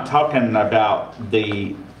 we're not talking about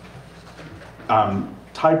the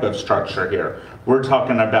type of structure here. We're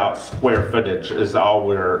talking about square footage is all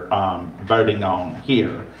we're voting on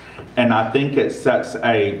here. And I think it sets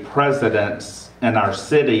a precedence in our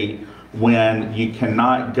city when you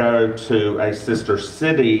cannot go to a sister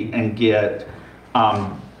city and get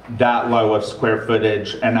that low of square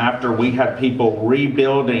footage. And after we had people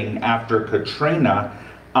rebuilding after Katrina,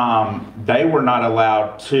 they were not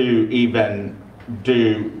allowed to even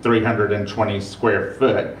do 320 square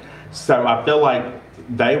foot. So I feel like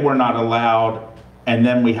they were not allowed. And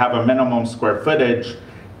then we have a minimum square footage.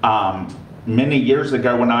 Many years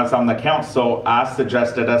ago when I was on the council, I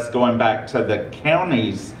suggested us going back to the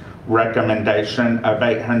county's recommendation of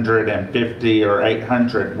 850 or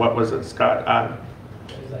 800. What was it, Scott?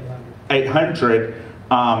 800.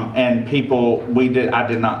 And people, we didn't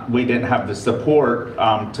have the support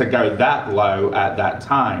to go that low at that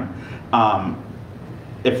time.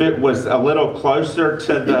 If it was a little closer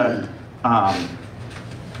to the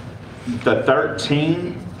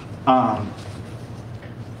 13,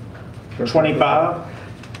 25,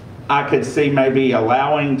 I could see maybe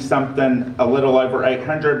allowing something a little over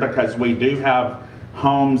 800, because we do have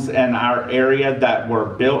homes in our area that were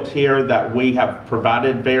built here that we have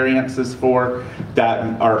provided variances for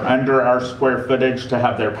that are under our square footage to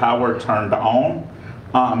have their power turned on.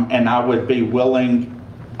 And I would be willing,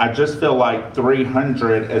 I just feel like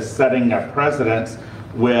 300 is setting a precedence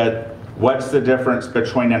with what's the difference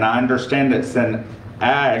between, and I understand it's an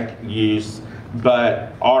ag use,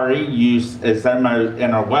 but RE use is almost,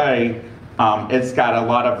 in a way, it's got a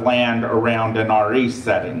lot of land around an RE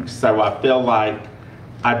setting. So I feel like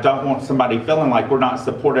I don't want somebody feeling like we're not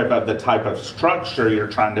supportive of the type of structure you're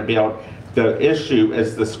trying to build. The issue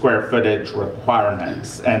is the square footage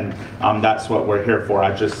requirements, and that's what we're here for.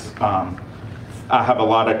 I just, I have a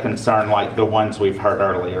lot of concern like the ones we've heard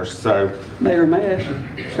earlier, so. Mayor, may I ask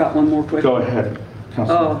Scott one more question? Go ahead,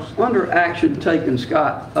 Councilman. Under action taken,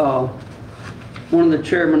 Scott, one of the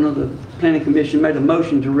chairmen of the Planning Commission made a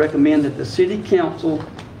motion to recommend that the City Council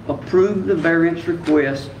approve the variance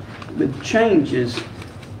request with changes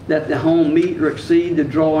that the home meet or exceed the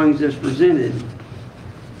drawings as presented.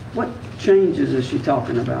 What changes is she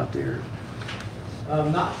talking about there?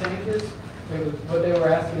 Not changes. What they were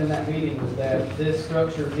asking in that meeting was that this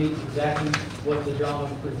structure meets exactly what the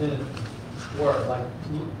drawings presented were, like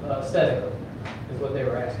aesthetically, is what they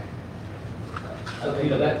were asking.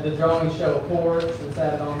 You know, that the drawings show a porch that's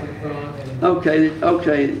added on in front. And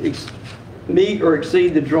Okay, meet or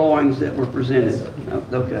exceed the drawings that were presented. Yes,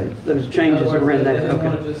 Okay, those changes are in They that, didn't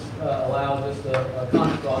want okay. to just allow just a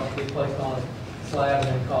concrete block to be placed on a slab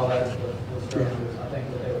and then call that the structure. I think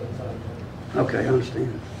what they were concerned with. Okay, I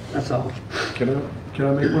understand. That's all. Can I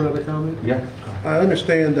make one other comment? Yeah. I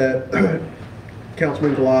understand that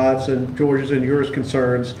Councilman Glad's and George's and yours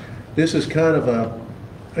concerns, this is kind of a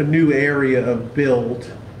new area of build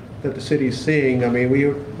that the city is seeing. I mean, we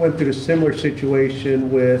went through a similar situation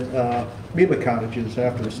with Mima Cottages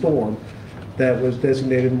after the storm that was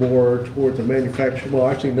designated more towards a manufacturer. Well,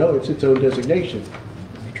 actually, no, it's its own designation,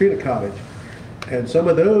 Katrina Cottage. And some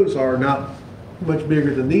of those are not much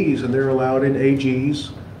bigger than these, and they're allowed in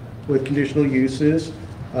AGs with conditional uses.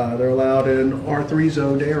 They're allowed in R3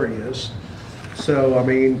 zoned areas. So, I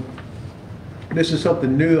mean, this is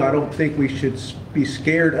something new. I don't think we should be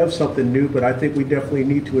scared of something new, but I think we definitely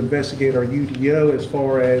need to investigate our UDO as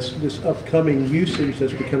far as this upcoming usage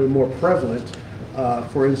that's becoming more prevalent.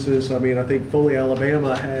 For instance, I mean, I think Foley,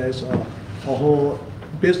 Alabama has a whole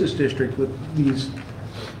business district with these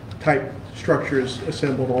type structures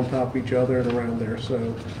assembled on top of each other and around there.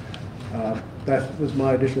 So that was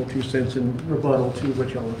my additional 2 cents in rebuttal to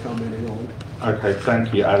what y'all are commenting on. Okay,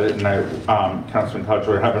 thank you. I didn't know, Councilman Hodge,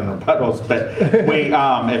 we're having rebuttals, but we,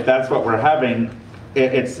 if that's what we're having,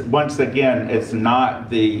 it's, once again, it's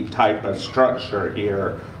not the type of structure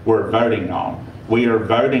here we're voting on. We are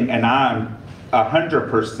voting, and I'm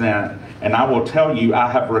 100%, and I will tell you, I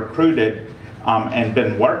have recruited and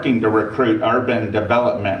been working to recruit urban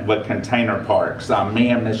development with container parks. Me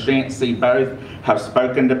and Ms. Yancey both have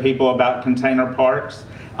spoken to people about container parks.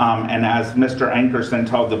 And as Mr. Ankerson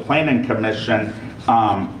told the Planning Commission,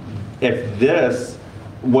 if this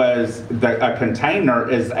was a container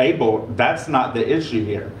is able, that's not the issue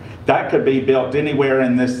here. That could be built anywhere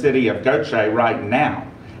in this city of Gautier right now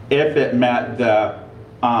if it met the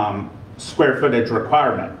square footage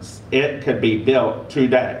requirements. It could be built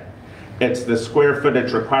today. It's the square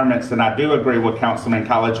footage requirements, and I do agree with Councilman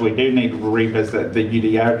College. We do need to revisit the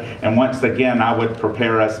UDO, and once again, I would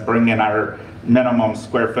prepare us bringing our minimum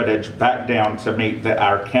square footage back down to meet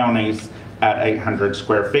our counties at 800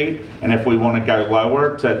 square feet. And if we want to go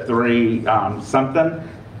lower to 3 something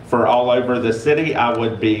for all over the city, I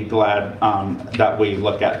would be glad that we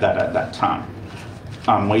look at that at that time.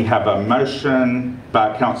 We have a motion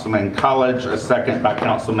by Councilman College, a second by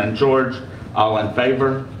Councilman George. All in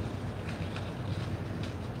favor?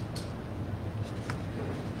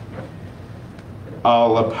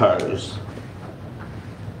 All opposed?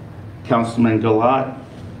 Councilman Gilat?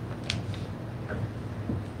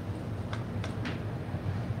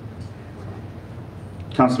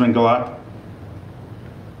 Councilman Gilat?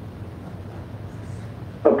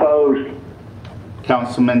 Opposed.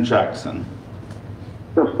 Councilman Jackson?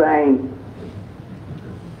 Abstained.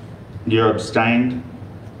 You're abstained?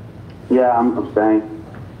 Yeah, I'm abstained.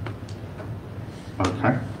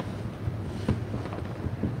 Okay.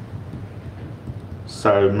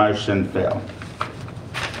 So motion failed.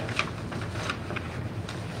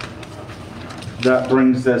 That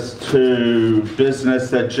brings us to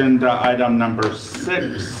business agenda item number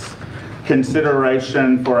 6.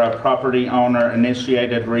 Consideration for a property owner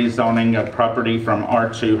initiated rezoning of property from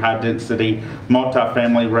R2 high density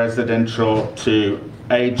multifamily residential to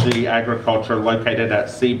AG agriculture located at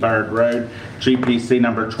Seabird Road, GPC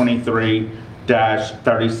number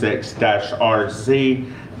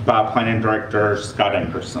 23-36-RZ by Planning Director Scott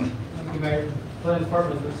Ankerson. Thank you, Mayor. Planning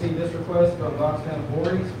Department has received this request from Roxanne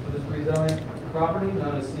Voorhees for this rezoning property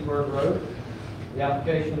known as Seabird Road. The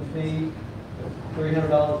application fee of $300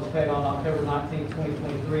 was paid on October 19,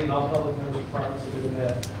 2023, and all public notice requirements have been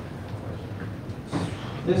met.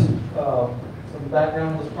 This, some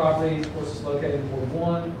background on this property, of course, is located in Ward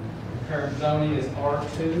 1. Current zoning is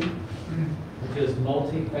R2, which is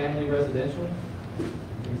multi-family residential.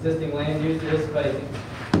 The existing land use is vacant.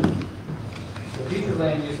 The future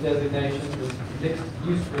land use designation is mixed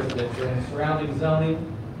use residential, and surrounding zoning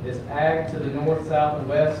is ag to the north, south, and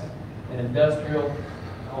west, and industrial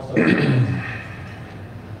also.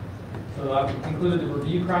 So I've included the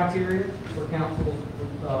review criteria for council's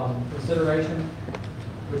consideration,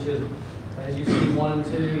 which is As you see 1 and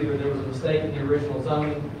 2, either there was a mistake in the original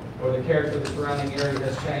zoning or the character of the surrounding area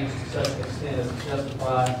has changed to such an extent as to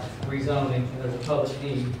justify rezoning, and there's a public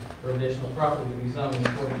need for additional property to be zoned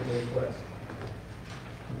according to the request.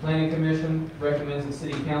 The Planning Commission recommends the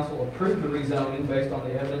City Council approve the rezoning based on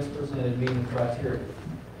the evidence presented meeting criteria.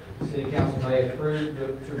 The City Council may approve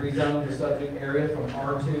to rezone the subject area from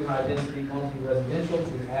R2 high-density multi-residential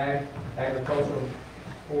to agricultural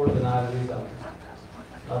or deny the rezoning.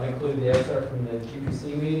 I've included the excerpt from the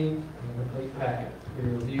GPC meeting and the complete packet for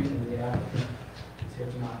your review and the applicant is here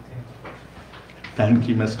tonight. Thank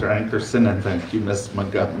you, Mr. Ankerson, and thank you, Ms.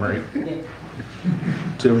 Montgomery.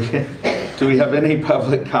 Do we have any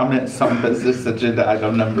public comments on business agenda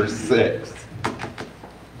item number 6?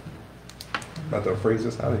 About to freeze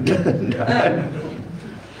us out.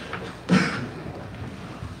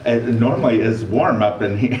 It normally is warm up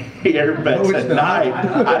in here, but tonight,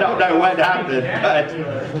 I don't know what happened,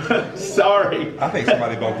 but sorry. I think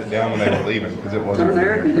somebody bumped it down when they were leaving because it wasn't. Turn the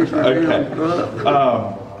air conditioner Okay.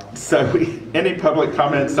 down. So any public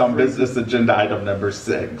comments on business agenda item number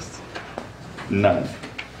 6? None.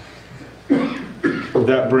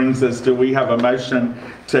 That brings us, do we have a motion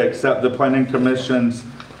to accept the Planning Commission's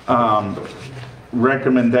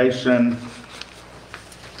recommendation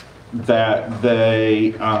that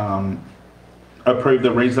they approve the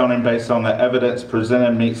rezoning based on the evidence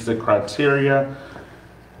presented meets the criteria?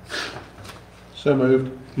 So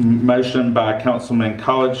moved. Motion by Councilman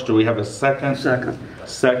College. Do we have a second? Second.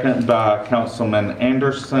 Second by Councilman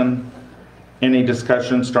Anderson. Any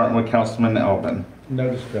discussion starting with Councilman Elvin? No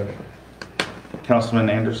discussion. Councilman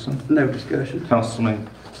Anderson? No discussion. Councilman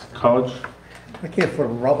College? I can't for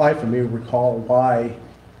the life of me recall why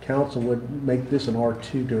council would make this an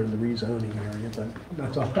R2 during the rezoning area, but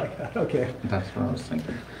that's all I got. Okay. That's what I was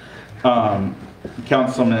thinking.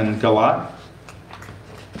 Councilman Galat?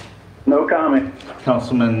 No comment.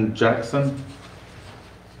 Councilman Jackson?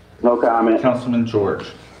 No comment. Councilman George?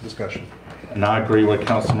 Discussion. And I agree with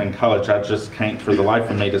Councilman College. I just can't for the life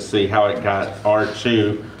of me to see how it got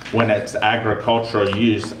R2 when it's agricultural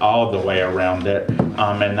use all the way around it.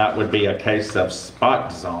 And that would be a case of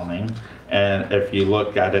spot zoning. And if you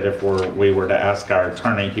look at it, if we were to ask our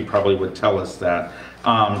attorney, he probably would tell us that.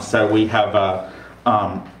 So we have a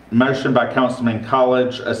motion by Councilman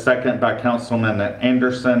College, a second by Councilman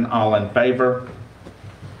Anderson. All in favor?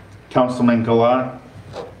 Councilman Galat?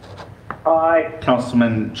 Aye.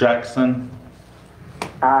 Councilman Jackson?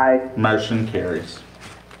 Aye. Motion carries.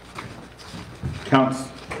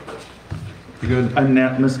 You good?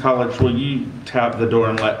 Ms. College, will you tap the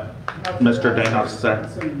door and let Mr. Daniels say?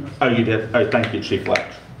 Oh, you did? Oh, thank you, Chief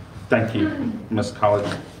Letch. Thank you, Ms. College.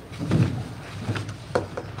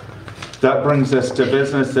 That brings us to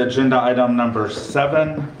business agenda item number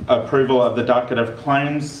 7, approval of the docket of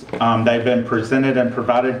claims. They've been presented and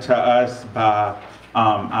provided to us by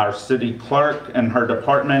our city clerk and her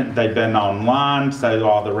department. They've been online so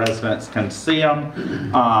all the residents can see them.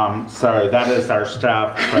 So that is our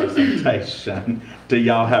staff presentation. Do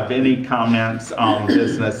y'all have any comments on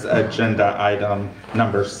business agenda item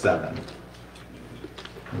number 7?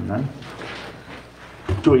 None.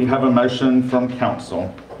 Do we have a motion from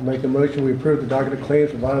council? Make a motion, we approve the docket of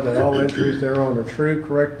claims provided that all entries thereon are true,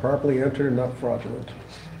 correct, properly entered, and not fraudulent.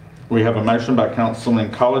 We have a motion by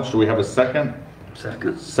Councilman College. Do we have a second?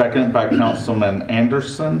 Second. Second by Councilman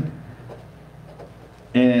Anderson.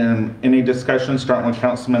 And any discussion starting with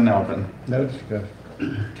Councilman Elvin? No discussion.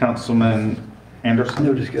 Councilman Anderson?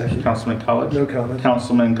 No discussion. Councilman College? No comment.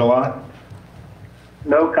 Councilman Galat?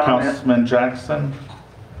 No comment. Councilman Jackson?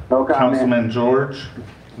 No comment. Councilman George?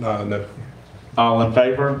 No. All in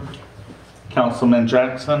favor? Councilman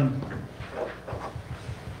Jackson?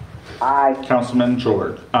 Aye. Councilman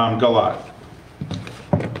George? Galat?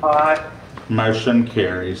 Aye. Motion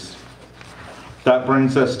carries. That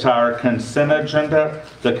brings us to our consent agenda.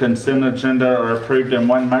 The consent agenda are approved in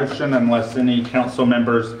one motion unless any council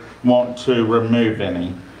members want to remove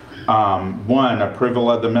any. 1, approval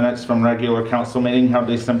of the minutes from regular council meeting held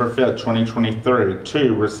December 5th, 2023.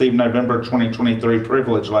 2, receive November 2023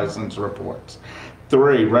 privilege license reports.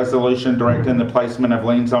 3, resolution directing the placement of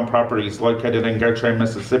liens on properties located in Gautier,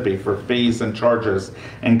 Mississippi for fees and charges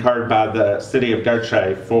incurred by the city of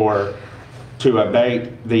Gautier to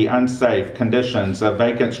abate the unsafe conditions of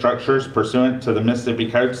vacant structures pursuant to the Mississippi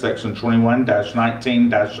Code Section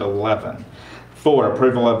 21-19-11. 4,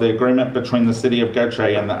 approval of the agreement between the city of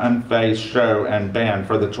Gautier and the Unfazed Show and Band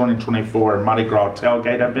for the 2024 Mardi Gras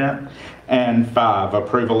Tailgate event. And 5,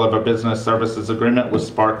 approval of a business services agreement with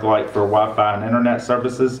Sparklight for Wi-Fi and internet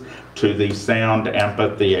services to the Sound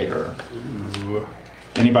Amphitheater.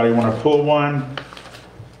 Anybody want to pull one?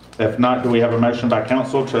 If not, do we have a motion by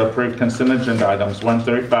council to approve consent agenda items 1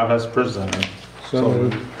 through 5 as presented? So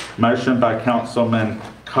moved. Motion by Councilman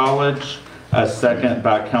College, a second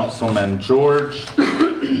by Councilman George.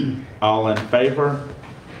 All in favor?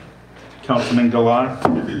 Councilman Goliath?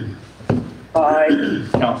 Aye.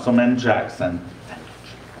 Councilman Jackson?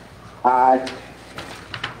 Aye.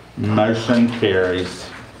 Motion carries.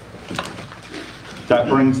 That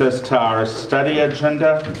brings us to our study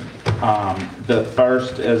agenda. The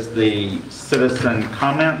first is the citizen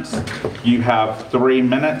comments. You have 3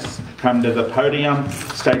 minutes. Come to the podium,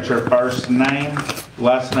 state your first name,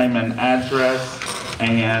 last name and address,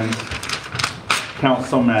 and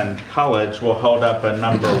Councilman College will hold up a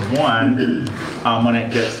number 1 when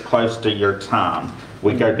it gets close to your time.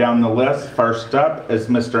 We go down the list. First up is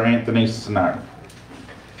Mr. Anthony Snow.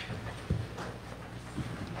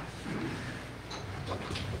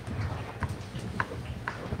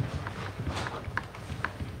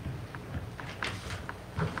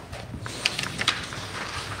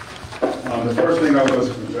 The first thing I was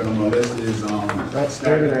put on my list is, That's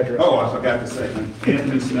name and address. oh, I forgot to say,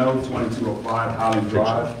 Anthony Snow, 2205 Highland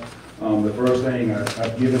Drive. The first thing,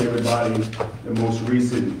 I've given everybody the most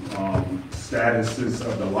recent statuses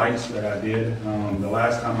of the lights that I did. The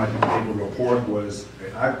last time I gave a report was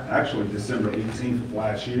actually December 18th of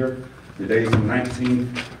last year. Today's the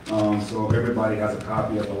 19th, so everybody has a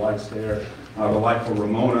copy of the lights there. I would like for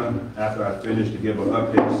Ramona, after I finish, to give an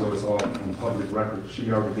update so it's all on public record.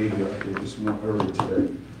 She already gave you an update this morning, earlier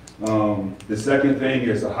today. The second thing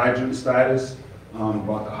is the hydrant status.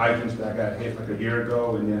 About the hydrants that got hit like a year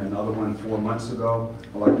ago and then another one 4 months ago.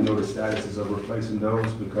 I'd like to know the statuses of replacing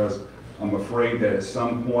those because I'm afraid that at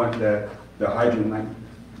some point that the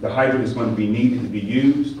hydrant is going to be needed to be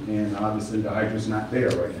used, and obviously the hydrant's not there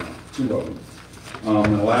right now, 2 of them.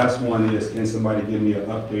 And the last one is, can somebody give me an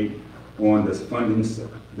update on the funding,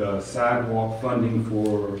 the sidewalk funding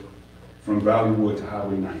from Valleywood to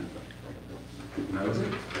Highway 90? That was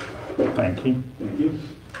it. Thank you. Thank you.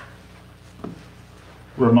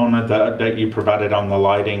 Ramona, the update you provided on the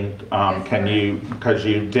lighting, can you, because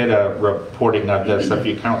you did a reporting of this a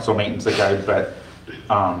few council meetings ago, but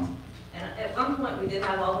And at one point, we did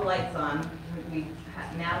have all the lights on.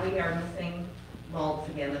 Now we are missing bulbs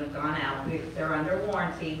again that have gone out. They're under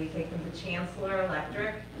warranty. We take them to Chancellor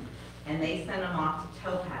Electric, and they send them off to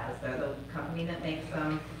Topaz. They're the company that makes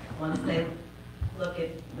them. Once they look at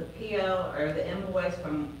the PO or the invoice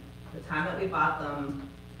from the time that we bought them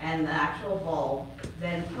and the actual bulb,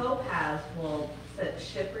 then Topaz will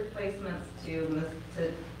ship replacements to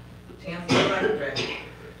Chancellor Electric,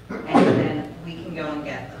 and then we can go and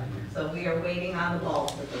get them. So we are waiting on the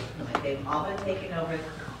bulbs at this point. They've all been taken over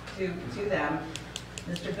to them.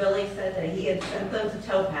 Mr. Billy said that he had sent them to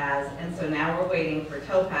Topaz, and so now we're waiting for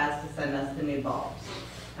Topaz to send us the new bulbs.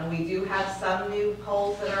 And we do have some new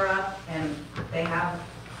poles that are up, and they have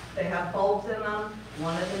bulbs in them.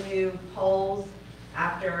 One of the new poles,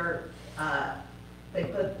 after they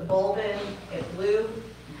put the bulb in, it blew.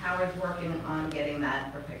 Howard's working on getting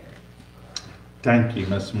that repaired. thank you,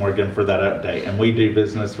 Ms. Morgan, for that update. And we do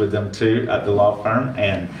business with them too at the law firm,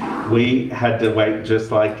 and we had to wait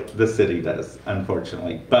just like the city does,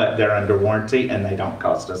 unfortunately. But they're under warranty and they don't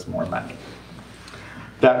cost us more money.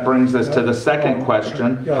 That brings us to the second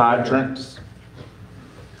question, hydrants.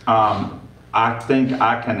 I think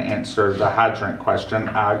I can answer the hydrant question.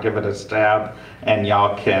 I'll give it a stab and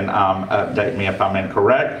y'all can update me if I'm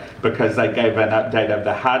incorrect, because they gave an update of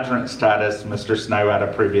the hydrant status, Mr. Snow, at a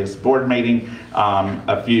previous board meeting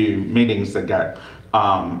a few meetings ago.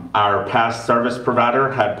 Our past service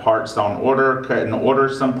provider had parts on order, couldn't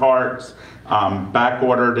order some parts. Back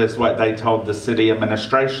ordered is what they told the city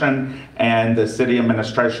administration, and the city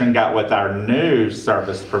administration got with our new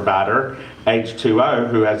service provider, H2O,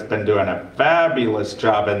 who has been doing a fabulous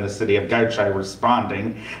job in the city of Gautier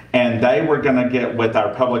responding, and they were going to get with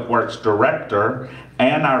our public works director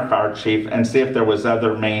and our fire chief and see if there was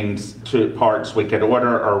other means to parts we could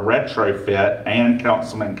order or retrofit, and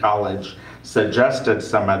Councilman College suggested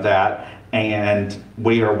some of that, and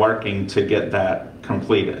we are working to get that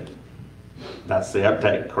completed. That's the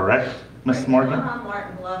update, correct, Ms. Morgan? The one on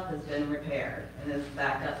Martin Bluff has been repaired and is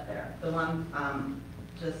back up there. The one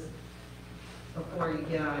just before you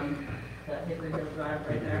get on that Hickory Hill Drive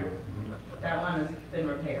right there, that one has been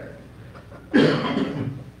repaired.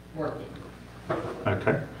 Working.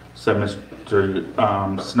 Okay, so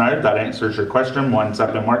Mr. Snow, that answers your question. One's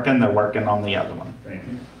up and working, they're working on the other one. Thank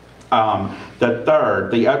you. The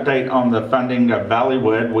third, the update on the funding of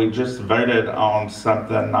Valleywood. We just voted on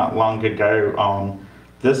something not long ago on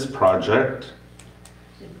this project.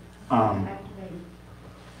 To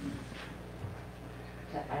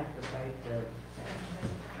activate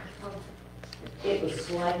it was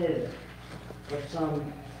slated for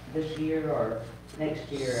some this year or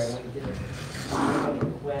next year, and we did a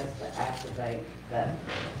request to activate that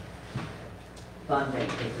funding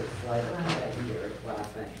because it's slated for that year, is what I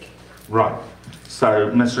think. Right. So,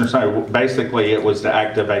 Mr. Snow, basically it was to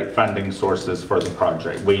activate funding sources for the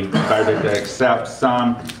project. We voted to accept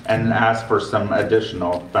some and ask for some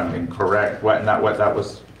additional funding, correct? Wasn't that what that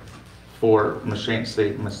was for, Ms.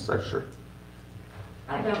 Yancey, Ms. Sosher?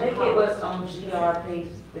 I think it was on GRP,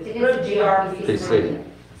 it's through GRPC.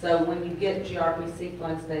 So when you get GRPC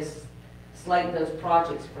funds, they slate those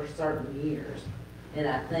projects for certain years. And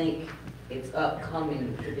I think it's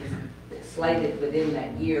upcoming to be slated within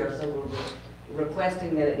that year, so we're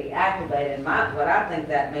requesting that it be activated. And what I think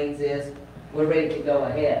that means is we're ready to go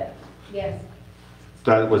ahead. Yes.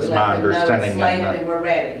 That was my understanding. Slated and we're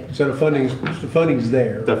ready. So the funding's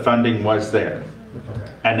there. The funding was there.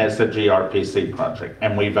 And it's a GRPC project,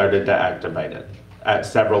 and we voted to activate it at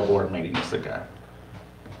several board meetings ago.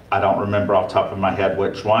 I don't remember off the top of my head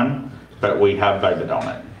which one, but we have voted on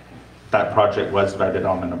it. That project was voted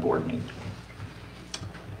on in a board meeting.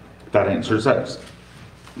 That answers those.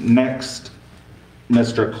 Next,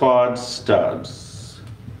 Mr. Claude Stubbs.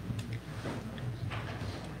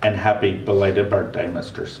 And happy belated birthday,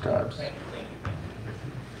 Mr. Stubbs.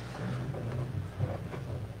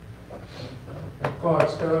 Claude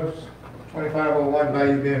Stubbs, 2501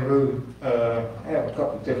 Bayou Bend Road. I have a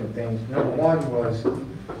couple of different things. Number one was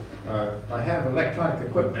I have electronic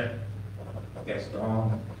equipment that's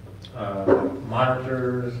on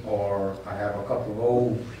monitors, or I have a couple of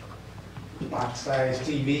old box-sized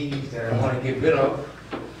TVs that I want to get rid of.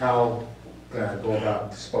 How can I go about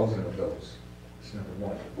disposing of those? That's number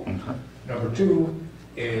one. Number two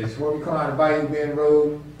is where we come out of Bayou Bend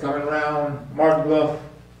Road, coming around Martin Bluff,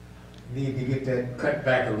 need to get that cut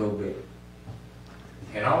back a little bit.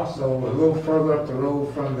 And also, a little further up the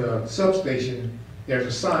road from the substation, there's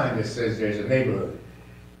a sign that says there's a neighborhood.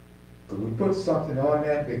 Could we put something on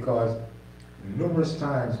that, because numerous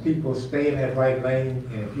times people stay in that right lane,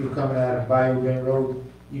 and if you're coming out of Bayou Bend Road,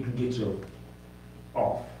 you can get your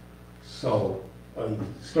off. So,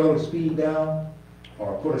 slow the speed down,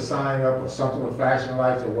 or put a sign up or something with flashing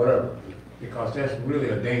lights or whatever, because that's really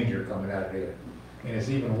a danger coming out of there. And it's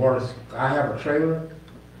even worse. I have a trailer.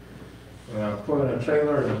 When I put in a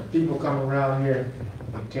trailer, and people come around here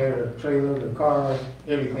and tear the trailer, the cars,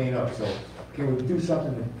 everything up. So can we do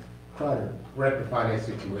something to try to rectify that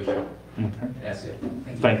situation? Okay. That's it.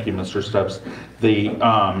 Thank you, Mr. Stubbs. The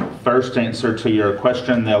first answer to your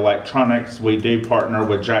question, the electronics, we do partner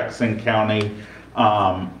with Jackson County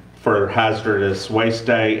for Hazardous Waste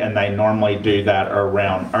Day, and they normally do that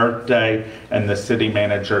around Earth Day, and the city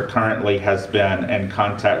manager currently has been in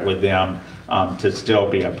contact with them to still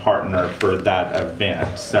be a partner for that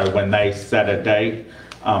event. So when they set a date,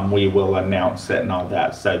 we will announce it and all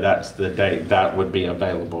that. So that's the date that would be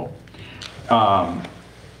available.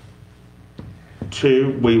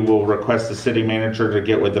 Two, we will request the city manager to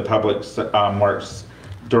get with the public works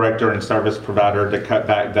director and service provider to cut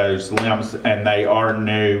back those limbs, and they are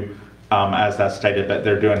new, as I stated, but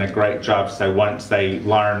they're doing a great job. So once they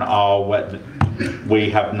learn all what we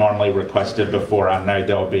have normally requested before, I know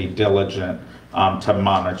they'll be diligent to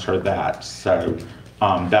monitor that. So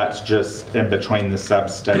that's just in between the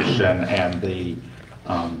substation and the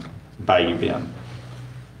Bayou Bend.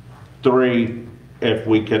 Three, if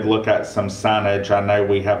we could look at some signage. I know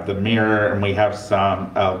we have the mirror and we have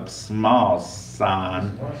some small sign.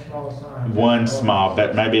 One small,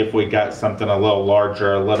 but maybe if we got something a little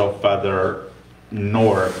larger, a little further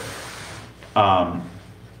north,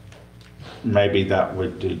 maybe that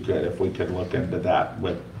would do good if we could look into that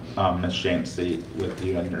with Ms. Yancey, with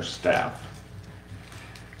you and your staff.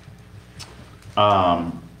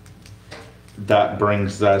 That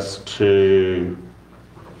brings us to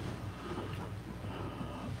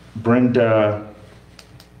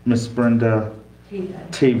Miss Brenda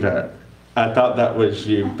Tevet. I thought that was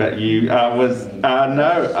you, but I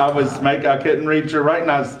couldn't read your writing.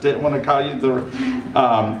 I just didn't want to call you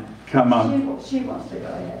come on. She wants to go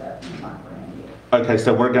ahead up. Okay,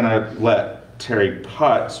 so we're gonna let Terry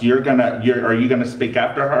Potts, are you gonna speak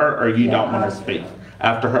after her, or you don't want to speak?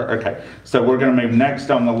 After her, okay. So we're gonna move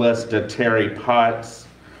next on the list to Terry Potts.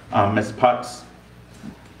 Ms. Potts.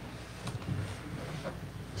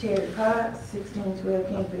 Terry Potts, 1612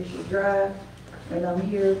 Kingfisher Drive, and I'm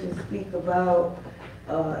here to speak about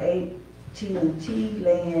AT&T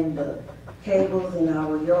laying the cables in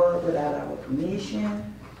our yard without our permission,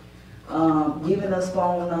 giving us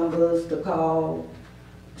phone numbers to call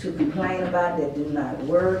to complain about that do not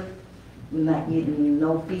work. We're not getting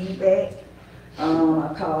no feedback.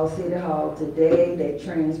 I called City Hall today, they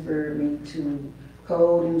transferred me to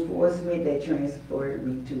code enforcement, they transferred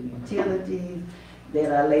me to utilities.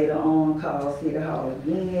 Then I later on called City Hall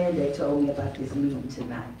again, they told me about this meeting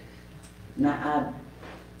tonight. Now,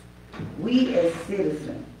 we as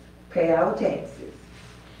citizens pay our taxes.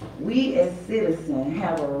 We as citizens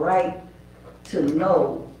have a right to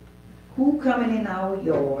know who coming in our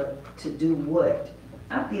yard to do what.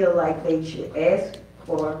 I feel like they should ask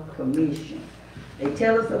for permission. They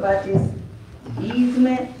tell us about this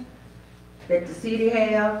easement that the city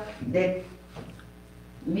have, that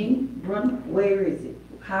where is it?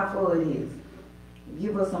 How far it is?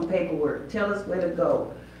 Give us some paperwork, tell us where to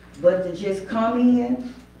go. But to just come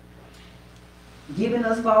in, giving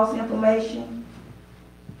us false information,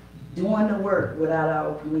 doing the work without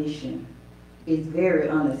our permission is very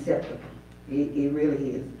unacceptable. It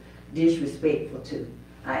really is. Disrespectful too.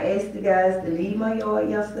 I asked the guys to leave my yard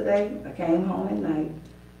yesterday. I came home at night.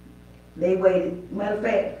 They waited. Matter of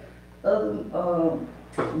fact, other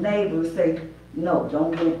neighbors say, no,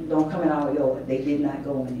 don't come in our yard. They did not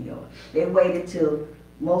go in the yard. They waited till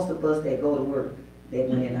most of us that go to work, they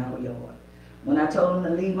went in our yard. When I told them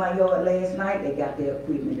to leave my yard last night, they got their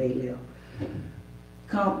equipment, they left.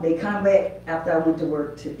 They come back after I went to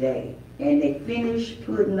work today, and they finished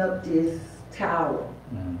putting up this tower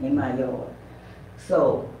in my yard.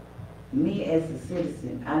 So, me as a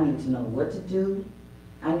citizen, I need to know what to do.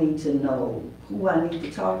 I need to know who I need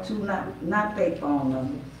to talk to, not fake phone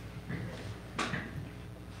numbers.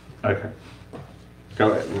 Okay.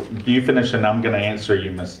 Go ahead. You finish and I'm going to answer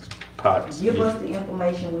you, Ms. Potts. Give us the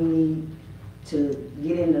information we need to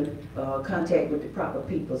get into contact with the proper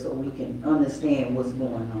people so we can understand what's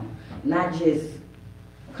going on. Not just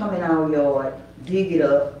come in our yard, dig it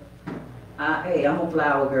up. Hey, I'm a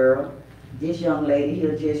flower girl. This young lady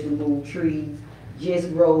here just removed trees, just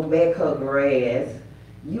rolled back her grass.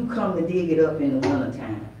 You come to dig it up in the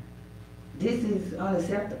wintertime. This is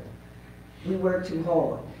unacceptable. We work too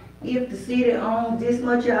hard. If the city owns this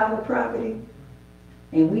much of our property,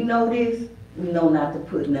 and we know this, we know not to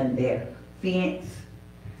put nothing there. Fence,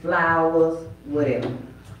 flowers, whatever.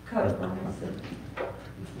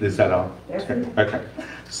 Is that all? That's it. Okay.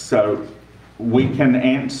 So we can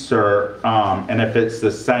answer, and if it's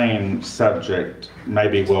the same subject,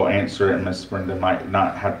 maybe we'll answer it and Ms. Brenda might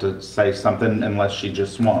not have to say something unless she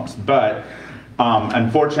just wants. But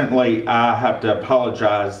unfortunately, I have to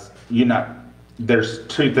apologize. There's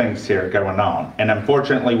two things here going on. And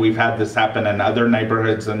unfortunately, we've had this happen in other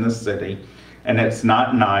neighborhoods in the city, and it's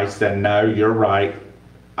not nice. And no, you're right.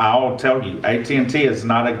 I'll tell you, AT&T is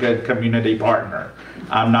not a good community partner.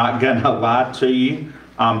 I'm not gonna lie to you.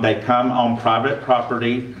 They come on private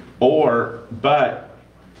property, but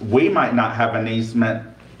we might not have an easement,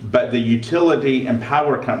 but the utility and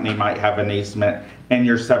power company might have an easement in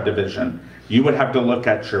your subdivision. You would have to look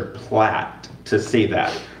at your plat to see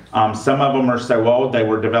that. Some of them are so old, they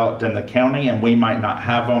were developed in the county and we might not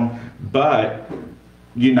have them, but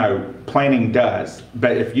planning does.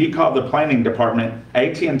 But if you call the planning department,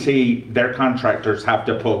 AT&T, their contractors have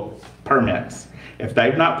to pull permits. If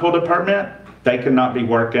they've not pulled a permit, they cannot be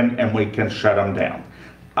working and we can shut them down.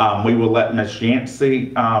 We will let Ms.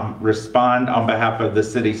 Yancey respond on behalf of the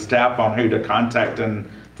city staff on who to contact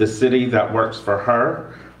in the city that works for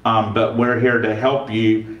her. But we're here to help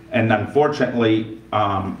you, and unfortunately,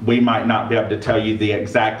 we might not be able to tell you the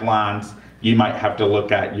exact lines. You might have to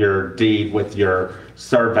look at your deed with your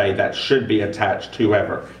survey that should be attached to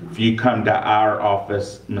whoever. If you come to our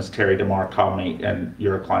office, Ms. Terry DeMar, call me and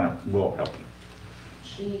your client will help you.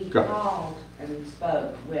 She called and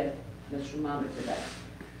spoke with Ms. Ramona today,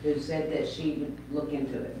 who said that she would look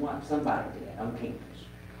into it, somebody did on Kingfish.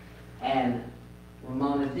 And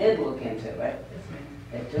Ramona did look into it.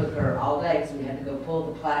 It took her all day, so we had to go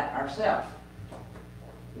pull the plat ourselves.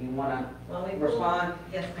 You want to respond?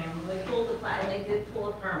 Yes, ma'am. When we pulled the plat, and they did pull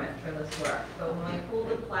a permit for this work, but when we pulled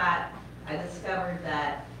the plat, I discovered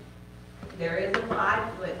that there is a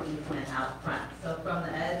 5-foot easement out front. So from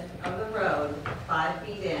the edge of the road, 5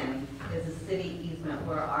 feet in, is a city easement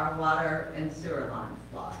where our water and sewer lines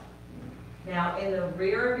lie. Now, in the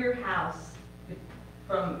rear of your house,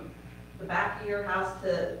 from the back of your house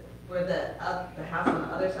to where the house on the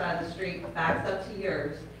other side of the street backs up to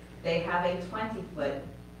yours, they have a 20-foot.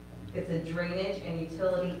 It's a drainage and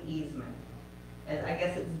utility easement. And I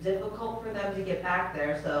guess it's difficult for them to get back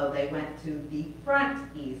there, so they went to the front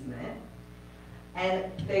easement. And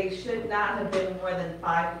they should not have been more than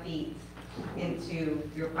 5 feet into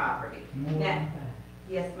your property.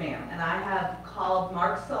 Yes, ma'am. And I have called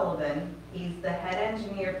Mark Sullivan. He's the head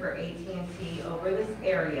engineer for AT&T over this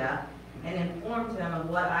area. and informed him of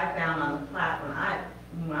what I found on the plat when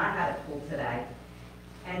I had it pulled today.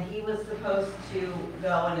 And he was supposed to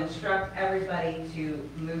go and instruct everybody to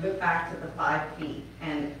move it back to the 5 feet.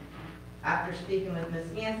 And after speaking with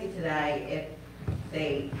Ms. Yancey today, if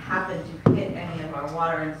they happen to hit any of our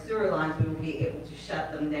water and sewer lines, we will be able to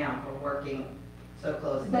shut them down for working so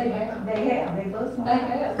close. They have. They have. I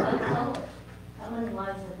saw it. How many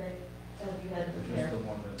lines have you had to repair?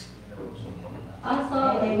 I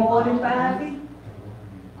saw it. Any more than 5 feet?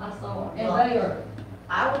 I saw it. And they are.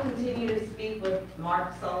 I will continue to speak with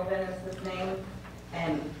Mark Sullivan, is his name,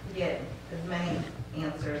 and get as many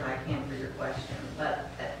answers I can for your question. But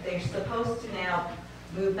they're supposed to now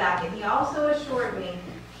move back. And he also assured me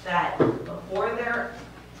that before they're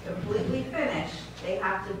completely finished, they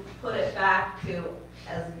have to put it back to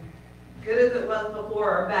as good as it was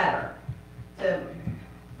before or better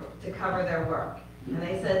to cover their work. And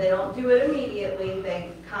they said they don't do it immediately,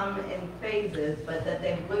 they come in phases, but that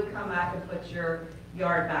they would come back and put your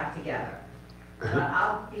yard back together.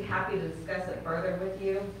 I'll be happy to discuss it further with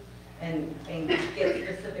you and get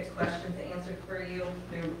specific questions answered for you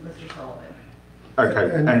through Mr. Sullivan.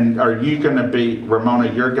 Okay, and are you going to be,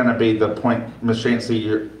 Ramona, you're going to be the point, Ms.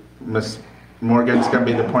 Yancey, Ms. Morgan's going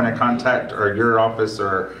to be the point of contact, or your office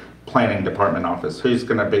or planning department office? Who's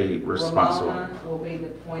going to be responsible? Ramona will be the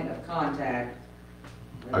point of contact.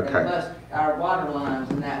 Okay. Our water lines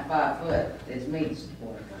in that 5 foot is me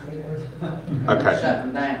support. Okay. Shut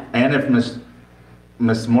them down. And if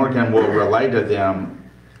Ms. Morgan will relay to them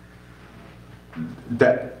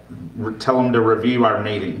that, tell them to review our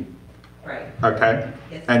meeting. Right. Okay?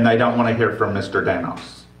 Yes. And they don't want to hear from Mr.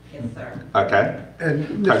 Danos. Yes, sir. Okay?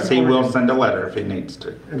 And Because he will send a letter if he needs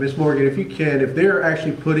to. And Ms. Morgan, if you can, if they're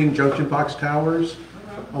actually putting junction box towers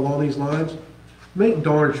along these lines, make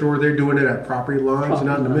darn sure they're doing it at property lines and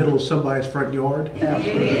not in the middle of somebody's front yard.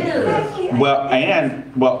 Well,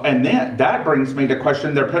 and then that brings me to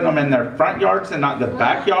question, they're putting them in their front yards and not the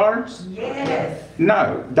backyards? Yes.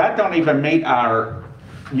 No, that don't even meet our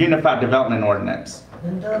Unified Development Ordinance.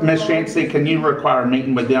 Ms. Yancey, can you require a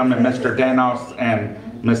meeting with them and Mr. Danos and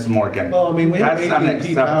Ms. Morgan? Well, I mean, we have That's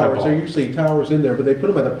AT&T towers, there are unacceptable. usually towers in there, but they put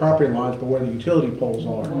them at the property lines for where the utility poles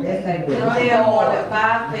are. If they put them more than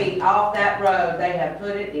 5 feet off that road, they have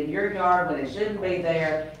put it in your yard when it shouldn't be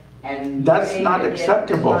there, and. That's not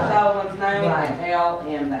acceptable. Sullivan's name and tell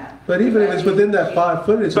him that. But even if it's within that 5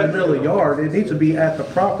 foot, it's in the middle of the yard, it needs to be at the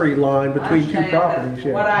property line between two properties.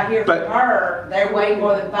 What I hear from her, they're way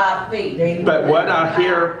more than 5 feet. But what I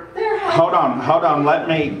hear, hold on,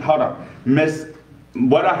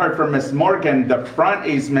 what I heard from Ms. Morgan, the front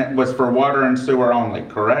easement was for water and sewer only,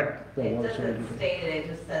 correct? It doesn't state it, it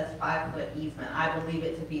just says 5 foot easement. I believe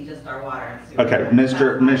it to be just our water and sewer. Okay,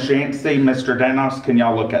 Ms. Yancey, Mr. Danos, can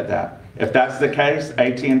y'all look at that? If that's the case,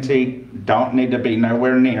 AT&T don't need to be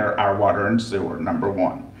nowhere near our water and sewer, number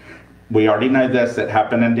one. We already know this, it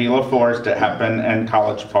happened in De La Forest, it happened in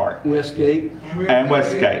College Park. Westgate. And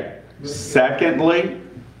Westgate. Secondly,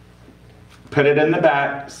 put it in the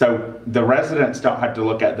back so the residents don't have to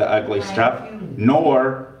look at the ugly stuff,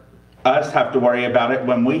 nor us have to worry about it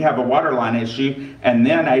when we have a water line issue and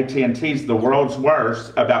then AT&T's the world's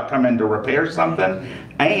worst about coming to repair something,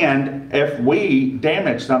 and if we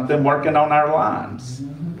damage something working on our lines.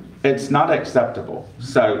 It's not acceptable.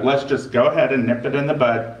 So let's just go ahead and nip it in the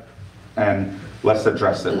bud and let's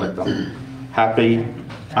address it with them. Happy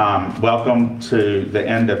welcome to the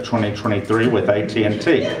end of 2023 with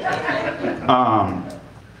AT&T.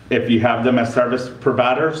 If you have them as service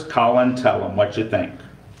providers, call and tell them what you think.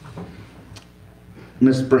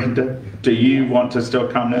 Miss Brenda, do you want to still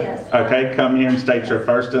comment? Yes. Okay, come here and state your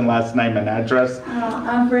first and last name and address.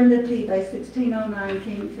 I'm Brenda Tepe, 1609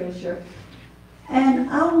 Kingfisher. And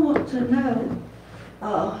I want to know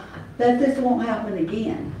that this won't happen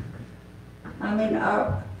again. I mean,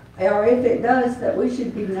 or if it does, that we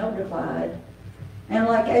should be notified. And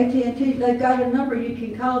like AT&T, they've got a number you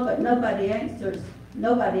can call, but nobody answers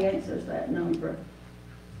that number.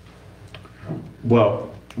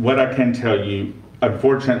 Well, what I can tell you,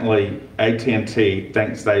 unfortunately, AT&T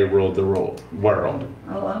thinks they rule the world.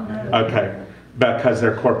 Oh, I know. Okay, because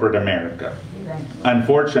they're corporate America.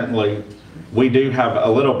 Unfortunately, we do have a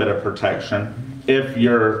little bit of protection if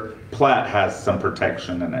your plat has some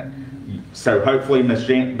protection in it. So hopefully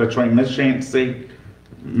between Ms. Yancey,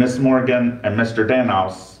 Ms. Morgan, and Mr.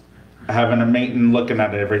 Danos having a meeting, looking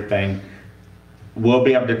at everything, we'll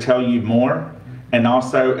be able to tell you more. And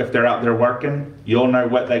also, if they're out there working, you'll know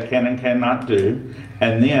what they can and cannot do.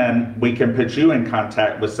 And then we can put you in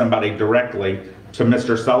contact with somebody directly to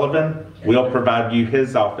Mr. Sullivan. We'll provide you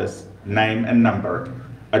his office name and number.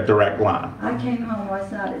 a direct line. I came home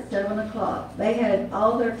last night at 7 o'clock. They had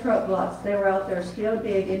all their truck blocks, they were out there still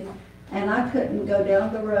digging, and I couldn't go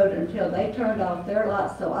down the road until they turned off their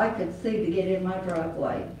lights so I could see to get in my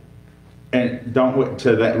driveway. And don't we,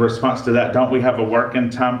 to that response to that, don't we have a working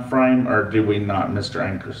time frame, or do we not, Mr.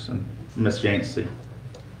 Ankerson, Ms. Yancey?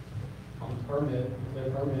 On the permit, if they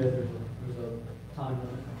permitted, there's a time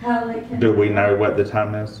limit. How late can? Do we know what the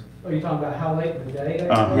time is? Are you talking about how late in the day?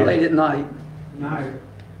 Late at night. No.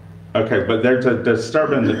 Okay, but there's a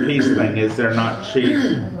disturbing the peace thing, is there not, Chief?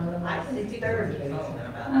 I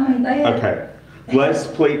mean, they had. Okay, let's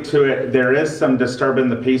plead to it. There is some disturbing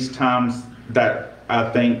the peace times that I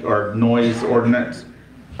think are noise ordinance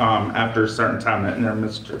after a certain time, isn't there,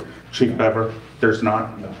 Mr. Chief Bever? There's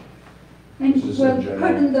not? No. And well,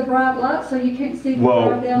 putting the bright lights so you can't see the Well,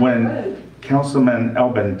 drive down the when road. Councilman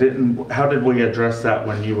Elbin how did we address that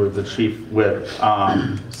when you were the chief with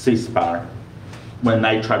C-Spire? When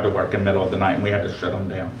they tried to work in the middle of the night and we had to shut them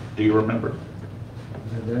down? Do you remember?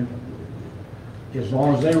 As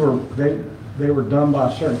long as they were done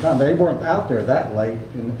by a certain time. They weren't out there that late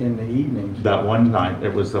in the evenings. That one night,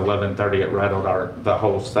 it was 11:30, it rattled the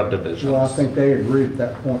whole subdivision. Well, I think they agreed at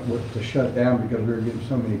that point to shut down because we were getting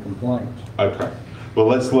so many complaints. Okay. Well,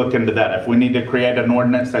 let's look into that. If we need to create an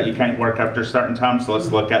ordinance that you can't work after certain times,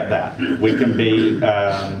 let's look at that. We can be,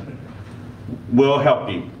 we'll help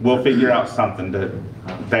you. We'll figure out something that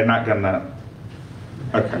they're not gonna,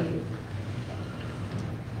 okay.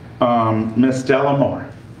 Ms. Delamore.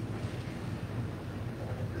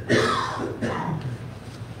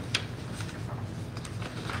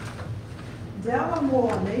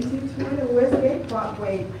 Delamore, 1820 Westgate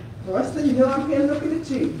Parkway. First thing you know, I'm here looking at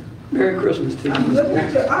you. Merry Christmas to you. I'm looking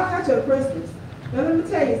at you. I got your Christmas. Now let me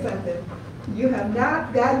tell you something. You have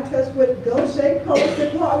not got in touch with Gautier Police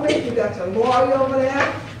Department. You got your lawyer over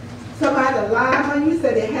there. Somebody lied on you,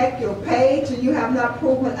 said they hacked your page, and you have not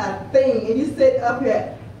proven a thing. And you sit up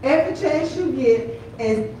here every chance you get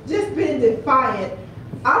and just being defiant.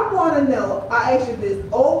 I want to know, I ask you this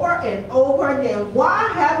over and over again, why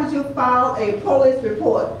haven't you filed a police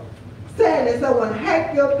report saying that someone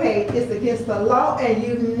hacked your page? It's against the law and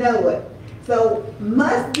you know it. So,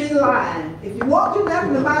 must be lying. If you want to do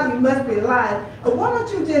nothing about it, you must be lying. Or why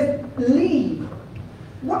don't you just leave?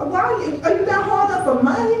 Why are you not hard up for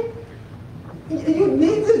money? You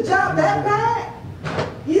need this job that bad?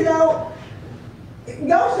 You know,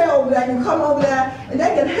 Gautier over there can come over there and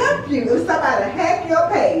they can help you if somebody hack your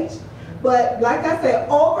page. But like I said,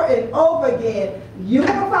 over and over again, you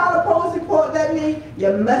want to file a police report, that means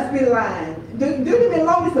you must be lying. Do you even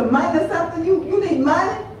loan you some money or something? You need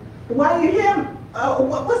money? Why are you here?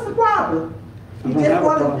 What's the problem? You just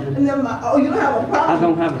want to, oh, you don't have a problem? I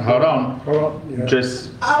don't have a problem. Hold on. Yeah.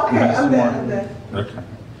 Just. Okay, I'm done. Okay.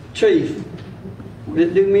 Chief, would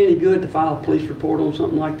it do me any good to file a police report on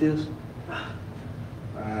something like this?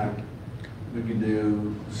 We could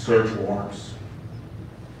do search warrants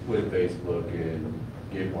with Facebook and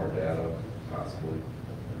get more data, possibly.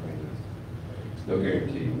 I mean, it's no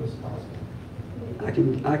guarantee what's possible.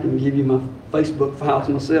 I can give you my Facebook files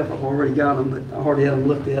myself. I've already got them, but I already had them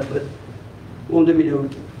looked at. But it won't do me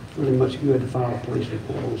really much good to file a police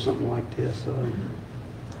report on something like this.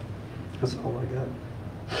 That's all I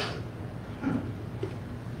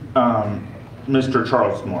got. Mr.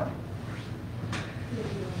 Charles Moore.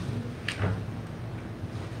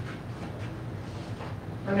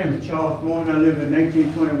 My name is Charles Moore, and I live in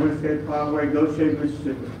 1820 Westgate Parkway, Gautier,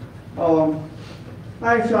 Mississippi.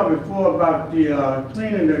 I asked y'all before about the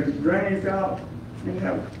cleaning the drainage out. And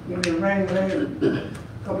when it rained a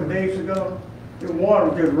couple of days ago, the water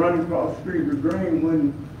was just running across the street. The drain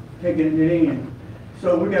wasn't taking it in.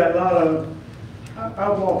 So we got a lot of, I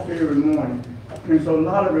walk there every morning, and so a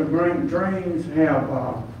lot of the drains have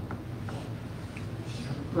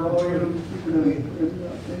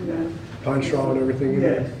Pine straw and everything in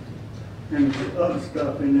yes, there. and other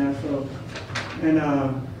stuff in there. So, and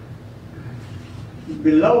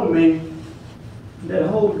below me, that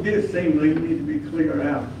whole ditch seemingly needs to be cleared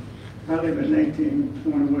out. I live in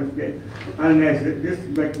 1820 Westgate. I didn't ask it. This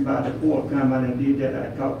is back about the fourth time I did that.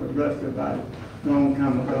 I talked to Rusty about it a long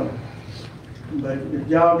time ago. But if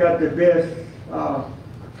y'all got the best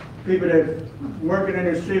people that's working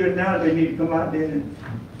in the city now, they need to come out there and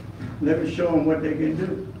let me show them what they can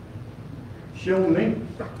do. Show me.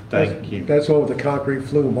 Thank you. That's all with the concrete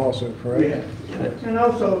flume also, correct? Yeah. And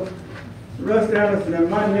also, Russ Anderson and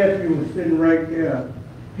my nephew was sitting right there.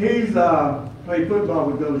 He's played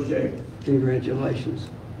football with Gautier. Congratulations.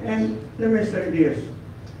 And let me say this.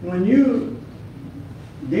 When you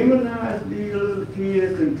demonize these little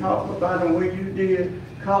kids and talk about them the way you did,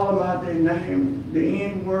 call them out their name, the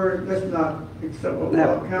N word, that's not acceptable.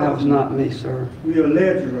 That was not me, sir. We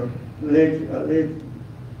allegedly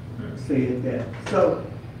said that. So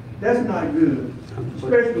that's not good,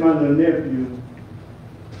 especially my little nephew,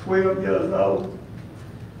 12 years old.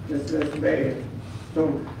 That's bad.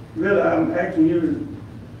 So really, I'm asking you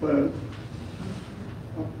for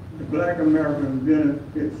the Black American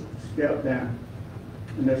benefits step down.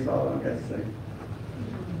 And that's all I got to say.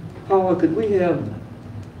 Paula, could we have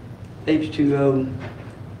H2O,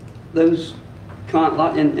 those,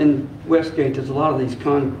 in Westgate, there's a lot of these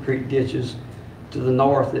concrete ditches to the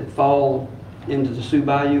north that fall into the Sioux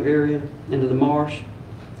Bayou area, into the marsh.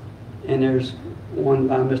 And there's one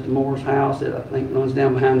by Mr. Moore's house that I think runs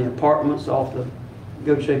down behind the apartments off the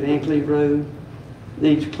Gautier Van Cleve Road.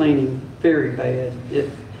 Needs cleaning very bad.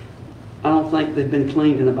 I don't think they've been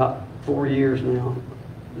cleaned in about 4 years now.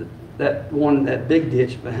 That big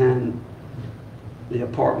ditch behind the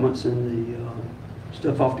apartments and the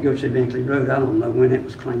stuff off the Gautier Van Cleve Road, I don't know when it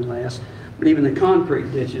was cleaned last. But even the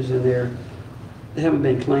concrete ditches in there, they haven't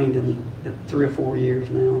been cleaned in 3 or 4 years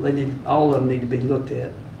now. All of them need to be looked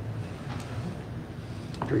at.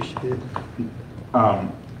 Appreciate it.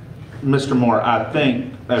 Mr. Moore, I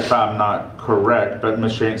think, if I'm not correct, but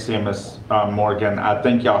Ms. Yancey and Ms. Morgan, I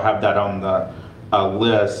think y'all have that on the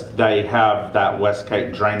list. They have that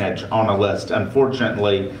Westgate drainage on a list.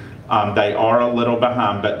 Unfortunately, they are a little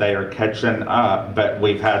behind, but they are catching up. But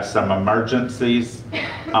we've had some emergencies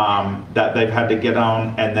that they've had to get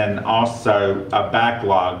on, and then also a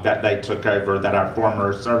backlog that they took over that our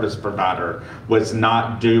former service provider was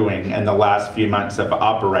not doing in the last few months of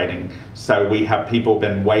operating. So we have people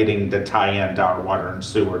been waiting to tie into our water and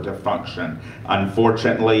sewer to function.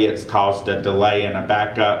 Unfortunately, it's caused a delay and a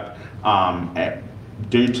backup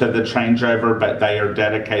due to the changeover, but they are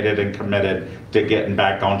dedicated and committed to getting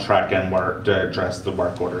back on track and work to address the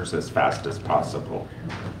work orders as fast as possible.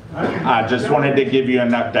 I just wanted to give you an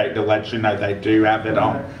update to let you know they do have it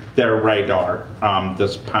on their radar,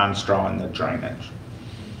 this pine straw and the drainage.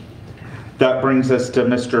 That brings us to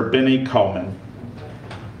Mr. Benny Coleman.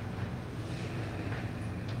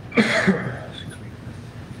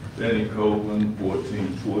 Benny Coleman,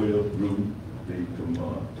 1412 Route,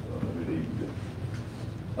 Vermont.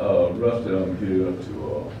 Rusty, I'm here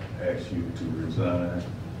to ask you to resign.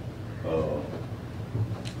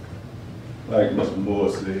 Like Mr. Moore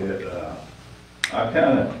said,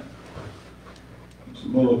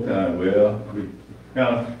 we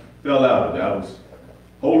kind of fell out of it. I was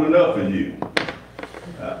holding up for you.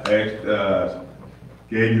 I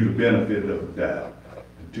gave you the benefit of the doubt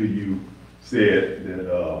until you said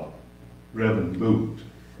that Reverend Booth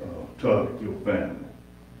targeted your family.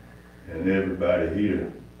 And everybody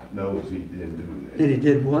here knows he didn't do that. And he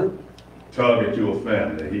did what? Target your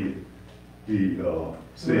family. He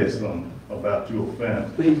said something about your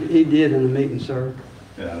family. He did in the meeting, sir.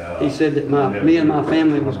 And, he said that me and my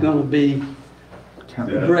family was going to be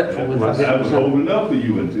regretful if I didn't. I was holding up for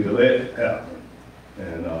you until that happened.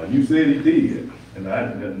 And you said he did. And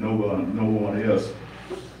no one else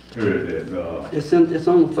heard that. It's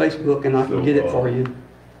on Facebook, and I can get it for you.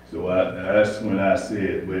 So that's when I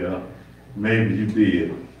said, well, maybe you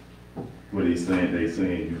did what they saying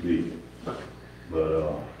you did.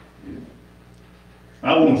 But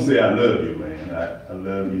I won't say I love you, man. I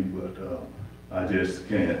love you, but I just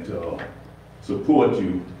can't support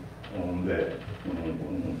you on that.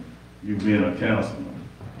 On you being a councilman.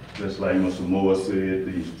 Just like Mr. Moore said,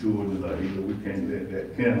 these children are here, we can't let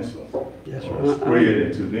that cancer spread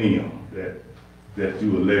into them that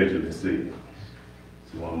you allegedly said.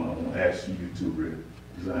 So I'm going to ask you to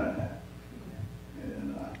resign.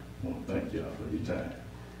 And I want to thank y'all for your time.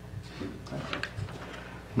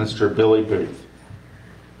 Mr. Billy Booth.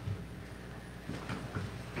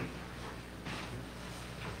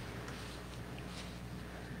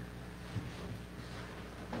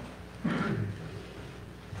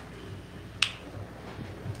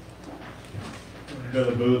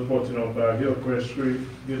 Billy Booth, 1405 Hillcrest Street.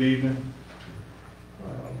 Good evening.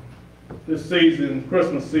 This season,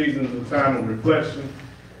 Christmas season, is a time of reflection.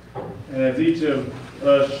 And as each of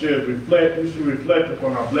us should reflect, we should reflect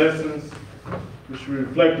upon our blessings. We should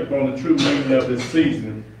reflect upon the true meaning of this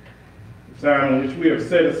season, the time in which we have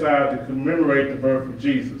set aside to commemorate the birth of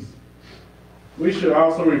Jesus. We should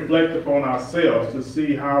also reflect upon ourselves to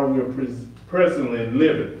see how we are presently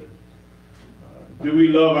living. Do we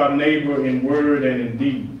love our neighbor in word and in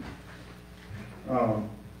deed? I'd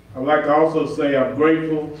like to also say I'm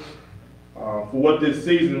grateful for what this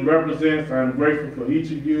season represents. I'm grateful for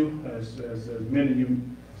each of you, as many of you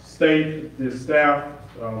state, this staff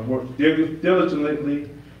works diligently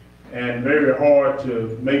and very hard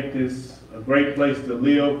to make this a great place to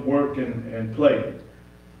live, work, and play.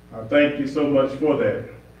 Thank you so much for that.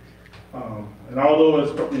 And although,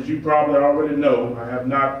 as you probably already know, I have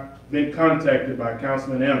not been contacted by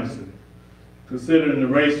Councilman Anderson, considering the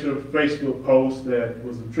racial Facebook post that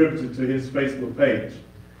was attributed to his Facebook page.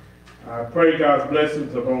 I pray God's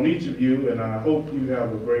blessings upon each of you, and I hope you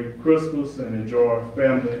have a great Christmas and enjoy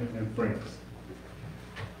family and friends.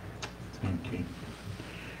 Thank you.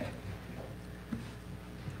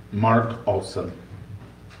 Mark Olson.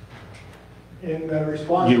 In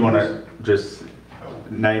response, You want to just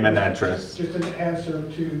name and address? Just an answer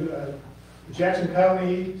to Jackson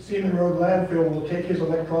County Seaman Road landfill will take his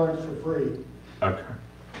electronics for free. Okay.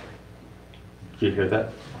 Did you hear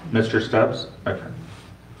that? Mr. Stubbs? Okay.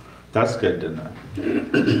 That's good to know.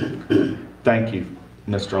 Thank you,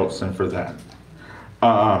 Mr. Olson, for that.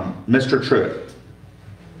 Mr. Truitt.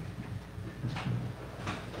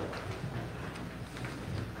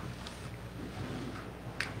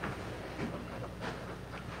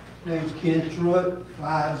 Name's Ken Truitt,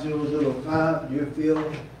 5005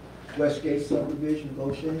 Deerfield, Westgate Subdivision,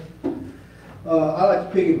 Gautier. I'd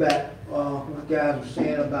like to piggyback what the guys were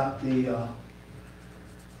saying about the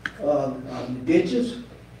ditches.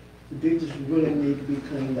 The ditches really need to be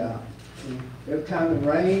cleaned out. And every time it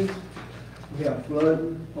rains, we have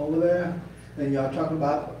flooding over there. And y'all talking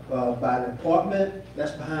about by the apartment,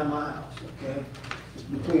 that's behind my house, okay? It's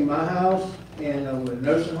between my house and the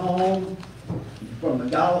nursing home, from the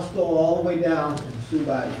dollar store all the way down to the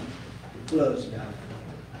Subai floods down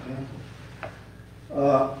there.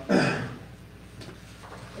 Okay?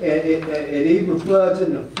 It even floods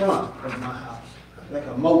in the front of my house, like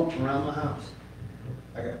a moat around my house.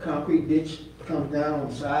 Like a concrete ditch comes down on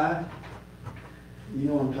the side. You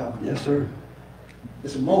know what I'm talking about? Yes, sir.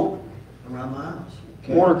 It's a moat around my house.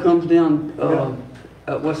 Okay? Water comes down,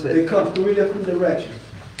 what's that? It comes three different directions.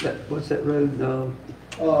 What's that road?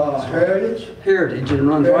 Heritage. Heritage, and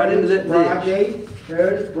runs right into that ditch.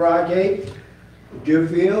 Heritage, Broadgate,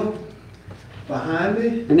 Deerfield, behind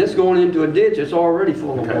me. And it's going into a ditch that's already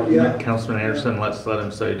full of water. Yeah. Councilman Anderson, let's let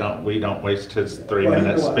him say, we don't waste his 3 Well, you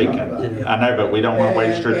minutes know what I'm speaking. talking about. I know, but we don't want to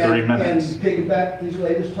waste your 3 minutes. And piggyback these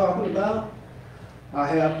ladies talking about, I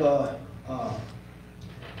have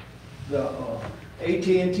the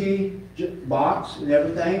AT&T box and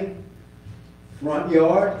everything, front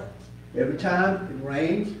yard. Every time it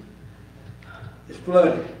rains, it's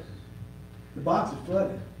flooded. The box is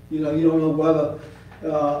flooded. You know, you don't know whether,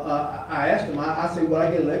 I asked them, I said, will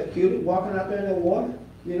I get electrocuted walking out there in the water?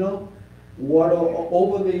 You know, water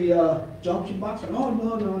over the junction box? Oh,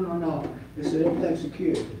 no. They said everything's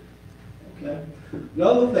secured. Okay? The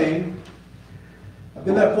other thing, I've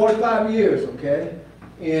been there 45 years, okay?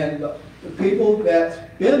 And the people that's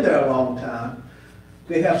been there a long time,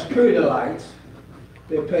 they have security lights.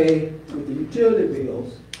 They pay with the utility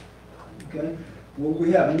bills, okay? Well,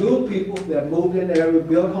 we have new people that moved in there, we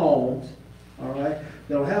built homes, all right?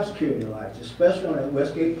 They don't have security lights, especially on that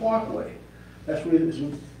Westgate Parkway. That's really,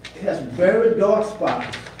 it has very dark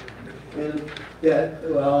spots. And that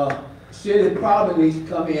city probably needs to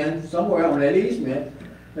come in somewhere on that easement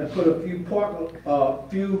and put a few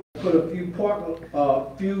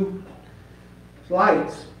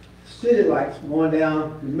lights, city lights going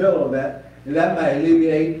down the middle of that. And that might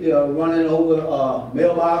alleviate running over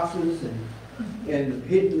mailboxes and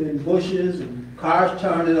hitting in bushes and cars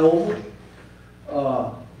turning over,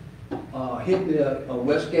 hitting the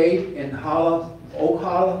Westgate and Oak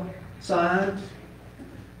Hollow signs.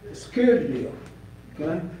 Security deal,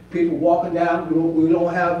 okay? People walking down, we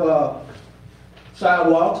don't have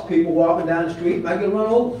sidewalks, people walking down the street might get run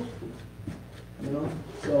over, you know?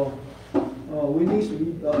 So we need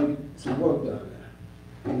some work done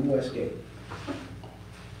there in Westgate.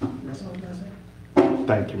 That's all I'm saying.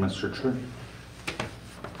 Thank you, Mr. True.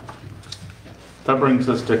 That brings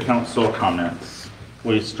us to council comments.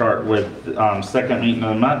 We start with second meeting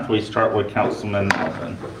of the month. We start with Councilman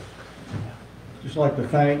Melvin. Just like to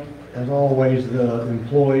thank, as always, the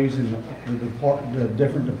employees in the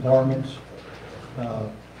different departments.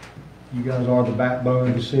 You guys are the backbone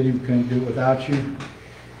of the city. We couldn't do it without you.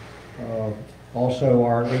 Also,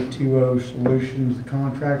 our 820 Solutions, the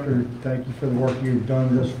contractor, thank you for the work you've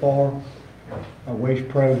done thus far. Waste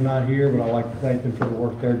Pro is not here, but I'd like to thank them for the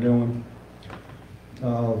work they're doing.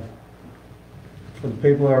 For the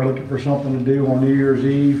people that are looking for something to do on New Year's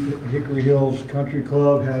Eve, Hickory Hills Country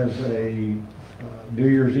Club has a New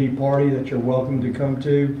Year's Eve party that you're welcome to come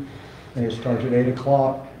to. And it starts at 8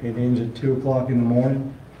 o'clock. It ends at 2 o'clock in the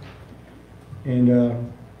morning. And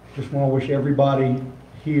just want to wish everybody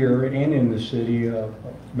here and in the city,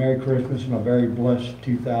 Merry Christmas and a very blessed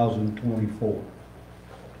 2024.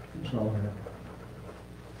 That's all I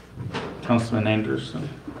have. Councilman Anderson.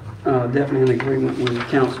 Definitely in agreement with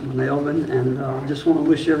Councilman Elvin, and just want to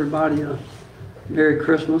wish everybody a Merry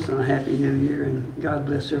Christmas and a Happy New Year, and God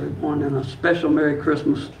bless everyone, and a special Merry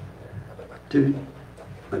Christmas to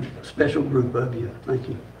a special group of you. Thank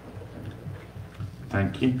you.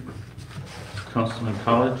 Thank you. Councilman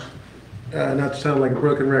College. Not to sound like a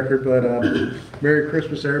broken record, but Merry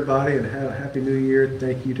Christmas, everybody, and have a Happy New Year.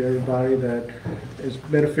 Thank you to everybody that is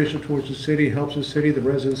beneficial towards the city, helps the city, the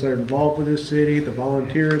residents that are involved with this city, the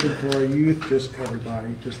volunteers, and for our youth, just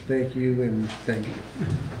everybody. Just thank you and thank you.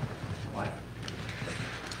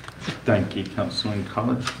 Thank you, Councilman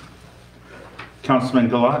College. Councilman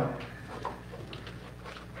Gilat.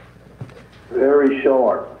 Very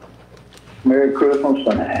short. Merry Christmas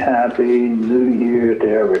and Happy New Year to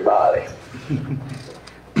everybody.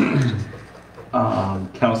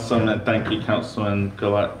 Councilman, thank you, Councilman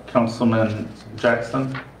Gilat. Councilman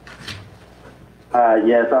Jackson.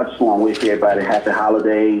 Yes, I just want to wish everybody happy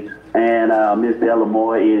holidays. And Ms.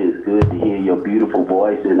 Delamore, it is good to hear your beautiful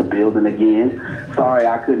voice in the building again. Sorry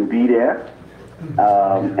I couldn't be there.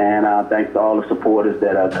 And thanks to all the supporters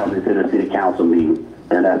that are coming to the city council meeting.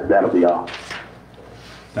 And that'll be all.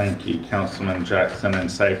 Thank you, Councilman Jackson, and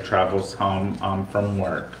safe travels home from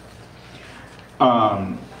work.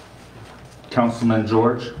 Councilman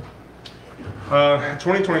George.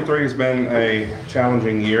 2023 has been a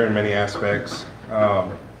challenging year in many aspects,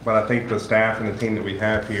 but I think the staff and the team that we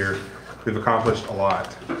have here, we've accomplished a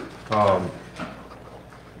lot.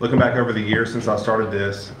 Looking back over the years since I started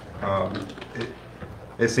this,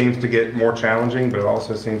 it seems to get more challenging, but it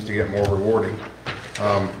also seems to get more rewarding.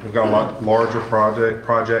 We've got a lot larger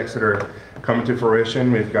projects that are coming to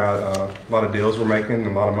fruition. We've got a lot of deals we're making,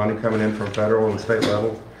 a lot of money coming in from federal and state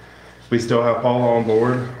level. We still have Paula on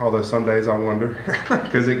board, although some days I wonder,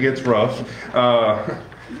 because it gets rough.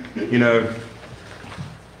 You know,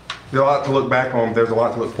 there's a lot to look back on, there's a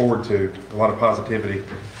lot to look forward to, a lot of positivity.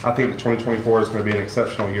 I think that 2024 is going to be an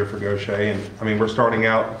exceptional year for Gautier, and I mean, we're starting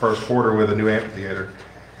out the first quarter with a new amphitheater.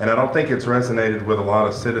 And I don't think it's resonated with a lot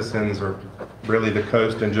of citizens or really the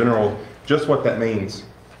coast in general, just what that means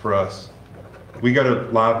for us. We go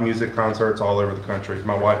to live music concerts all over the country,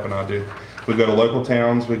 my wife and I do. We go to local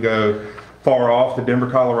towns, we go far off to Denver,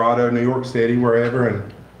 Colorado, New York City, wherever,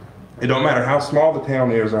 and it don't matter how small the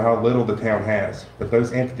town is or how little the town has, but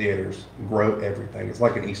those amphitheaters grow everything. It's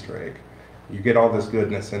like an Easter egg. You get all this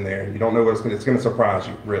goodness in there. You don't know what it's going to surprise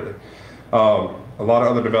you, really. A lot of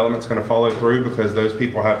other development's going to follow through because those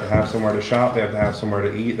people have to have somewhere to shop, they have to have somewhere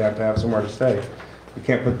to eat, they have to have somewhere to stay. You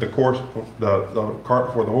can't put the cart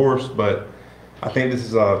before the horse, but I think this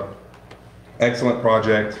is a excellent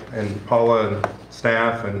project, and Paula and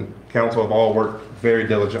staff and council have all worked very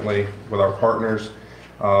diligently with our partners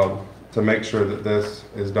to make sure that this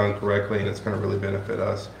is done correctly and it's going to really benefit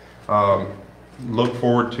us. Look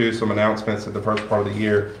forward to some announcements at the first part of the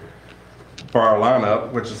year for our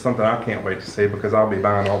lineup, which is something I can't wait to see because I'll be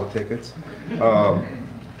buying all the tickets.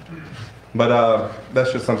 But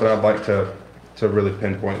that's just something I'd like to really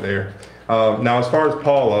pinpoint there. Now, as far as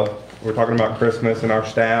Paula, we're talking about Christmas and our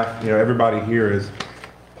staff. You know, everybody here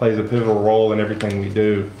plays a pivotal role in everything we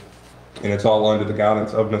do, and it's all under the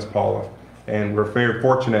guidance of Miss Paula. And we're very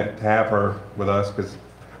fortunate to have her with us because,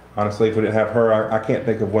 honestly, if we didn't have her, I can't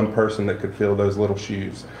think of one person that could fill those little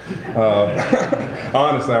shoes.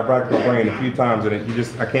 Honestly, I've racked my brain a few times, and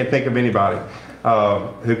I can't think of anybody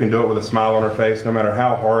who can do it with a smile on her face, no matter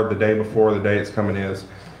how hard the day before the day it's coming is.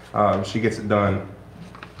 She gets it done.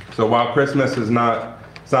 So while Christmas is not,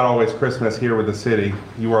 it's not always Christmas here with the city,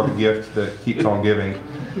 you are the gift that keeps on giving.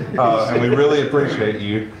 And we really appreciate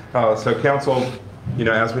you. So council, you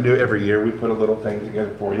know, as we do every year, we put a little thing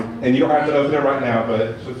together for you. And you don't have to open it right now, but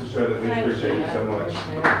it's just to show that we appreciate you so much.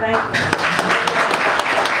 Thank you.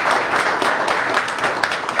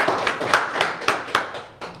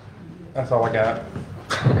 That's all I got.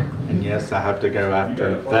 And yes, I have to go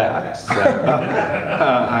after that. So,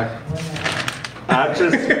 I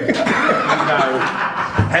just,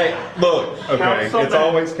 Hey, look, okay, it's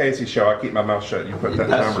always Casey's show. I keep my mouth shut. You put that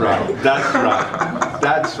timer on. That's right.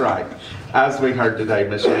 That's right. As we heard today,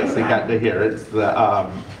 Miss Yancey got to hear it's the,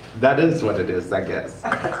 that is what it is, I guess.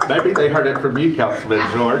 Maybe they heard it from you, Councilman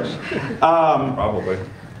George. Probably.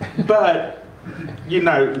 But, you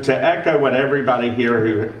know, to echo what everybody here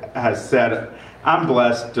who has said, I'm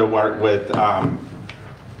blessed to work with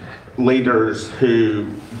leaders who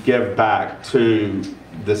give back to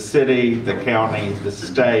the city, the county, the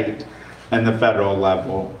state, and the federal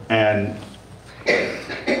level. And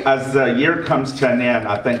As the year comes to an end,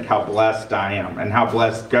 I think how blessed I am and how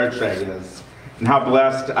blessed Gautier is and how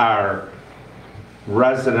blessed our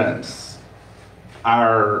residents,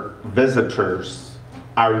 our visitors,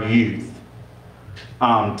 our youth.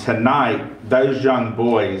 Tonight, those young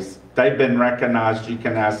boys, they've been recognized. You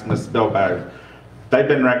can ask Miss Bilbo. They've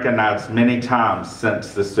been recognized many times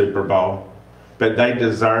since the Super Bowl, but they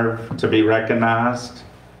deserve to be recognized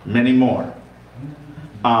many more.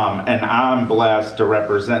 And I'm blessed to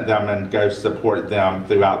represent them and go support them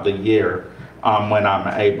throughout the year when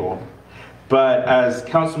I'm able. But as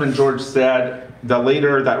Councilman George said, the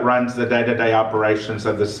leader that runs the day-to-day operations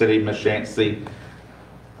of the city of Meshancy,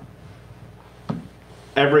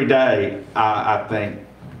 every day I think,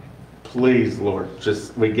 please, Lord,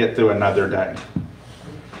 just we get through another day.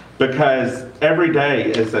 Because every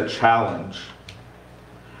day is a challenge.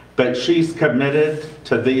 But she's committed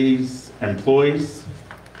to these employees.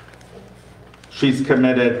 She's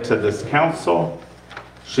committed to this council.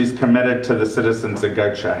 She's committed to the citizens of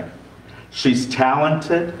Gautier. She's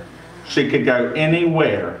talented. She could go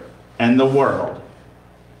anywhere in the world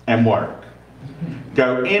and work.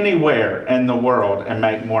 Go anywhere in the world and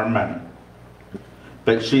make more money.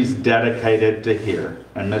 But she's dedicated to here.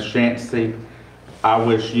 And Miss Shancy, I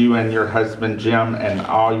wish you and your husband Jim and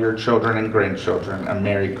all your children and grandchildren a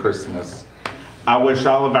Merry Christmas. I wish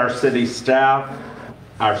all of our city staff,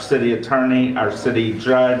 our city attorney, our city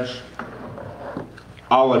judge,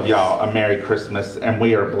 all of y'all a Merry Christmas, and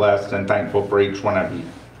we are blessed and thankful for each one of you.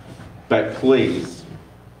 But please,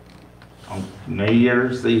 on New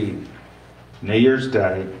Year's Eve, New Year's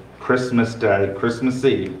Day, Christmas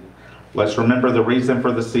Eve, let's remember the reason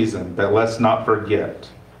for the season, but let's not forget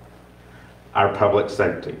our public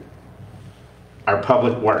safety, our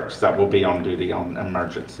public works that will be on duty on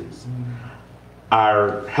emergencies,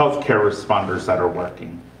 our healthcare responders that are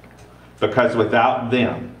working, because without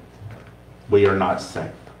them, we are not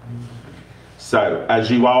safe. So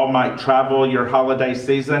as you all might travel your holiday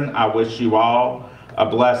season, I wish you all a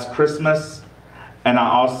blessed Christmas, and I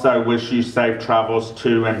also wish you safe travels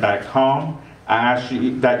to and back home. I ask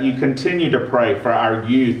you that you continue to pray for our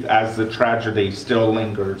youth as the tragedy still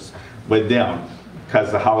lingers with them,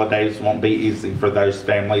 because the holidays won't be easy for those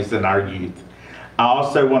families and our youth. I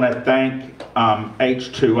also want to thank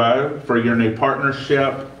H2O for your new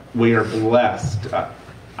partnership. We are blessed.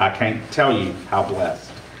 I can't tell you how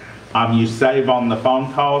blessed. You save on the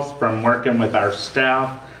phone calls from working with our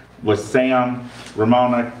staff, with Sam,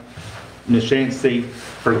 Ramona, Nishancy,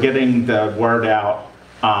 for getting the word out.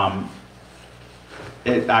 I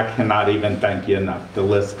cannot even thank you enough. The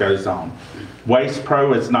list goes on. Waste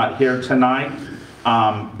Pro is not here tonight,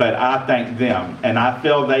 but I thank them, and I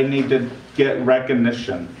feel they need to get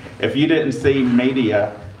recognition. If you didn't see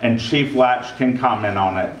media, and Chief Latch can comment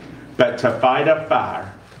on it, but to fight a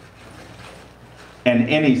fire in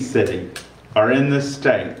any city or in this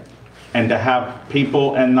state, and to have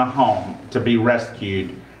people in the home to be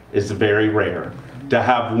rescued is very rare. To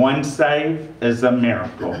have one save is a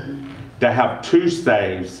miracle. To have two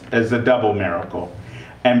saves is a double miracle.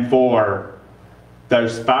 And for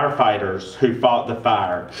those firefighters who fought the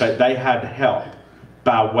fire, but they had help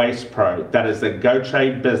by Waste Pro, that is a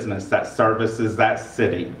Gautier business that services that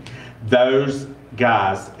city. Those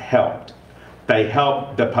guys helped. They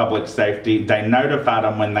helped the public safety. They notified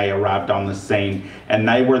them when they arrived on the scene, and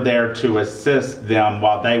they were there to assist them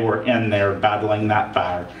while they were in there battling that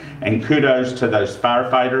fire. And kudos to those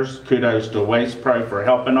firefighters, kudos to Waste Pro for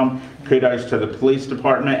helping them, kudos to the police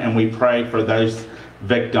department, and we pray for those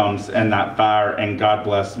victims in that fire, and God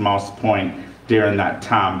bless Moss Point during that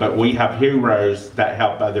time. But we have heroes that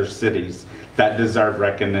help other cities that deserve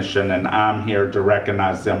recognition, and I'm here to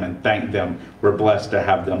recognize them and thank them. We're blessed to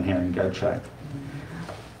have them here in Gautier.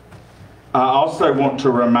 I also want to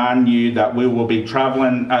remind you that we will be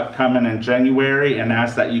traveling upcoming in January, and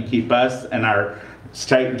ask that you keep us and our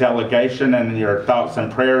state delegation in your thoughts and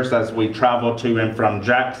prayers as we travel to and from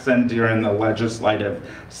Jackson during the legislative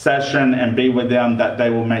session, and be with them that they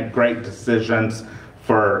will make great decisions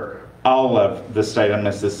for all of the state of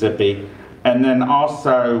Mississippi. And then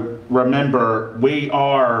also remember, we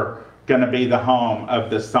are going to be the home of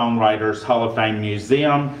the Songwriters Hall of Fame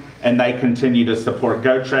Museum, and they continue to support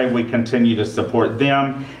Gautier. We continue to support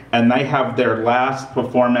them, and they have their last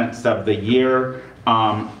performance of the year,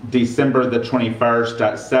 December the 21st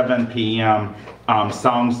at 7 p.m.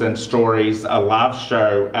 Songs and Stories, a live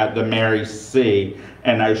show at the Mary C.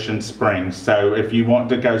 in Ocean Springs. So if you want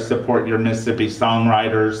to go support your Mississippi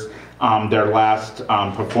songwriters, their last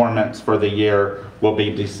performance for the year will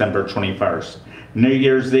be December 21st. New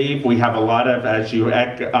Year's Eve, we have a lot of, as you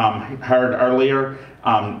heard earlier,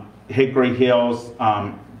 Hickory Hills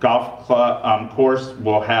Golf Club course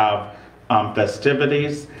will have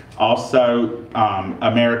festivities. Also,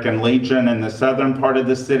 American Legion in the southern part of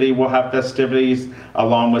the city will have festivities,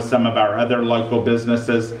 along with some of our other local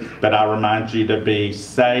businesses. But I remind you to be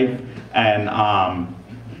safe and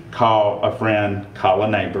call a friend, call a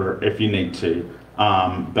neighbor if you need to.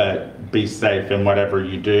 But be safe in whatever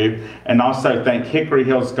you do. And also thank Hickory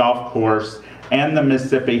Hills Golf Course and the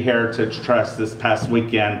Mississippi Heritage Trust this past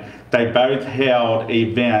weekend. They both held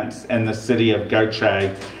events in the city of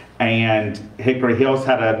Gautier. And Hickory Hills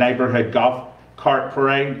had a neighborhood golf cart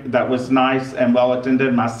parade that was nice and well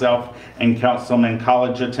attended. Myself and Councilman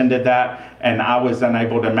College attended that, and I was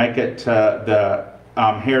unable to make it to the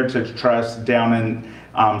Heritage Trust down in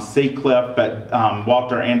Seacliff, but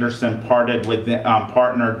Walter Anderson partnered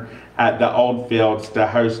at the Old Fields to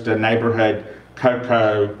host a neighborhood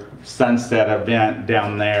cocoa sunset event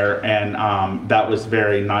down there, and that was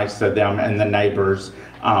very nice of them, and the neighbors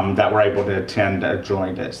that were able to attend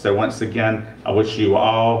joined it. So once again, I wish you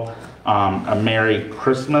all a Merry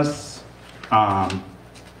Christmas,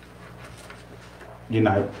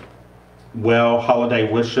 well holiday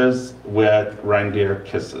wishes with reindeer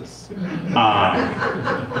kisses.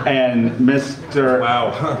 And Mr.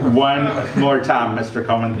 Wow. One more time, Mr.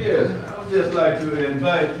 Coleman. Yes, I would just like to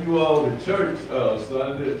invite you all to church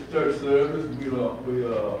Sunday, church service.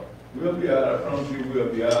 We'll be out. I promise you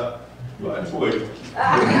we'll be out by 12.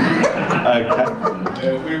 Okay.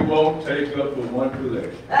 And we won't take up for one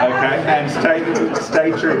collection. Okay, and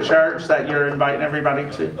state your church that you're inviting everybody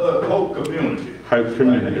to? Hope Community. Hope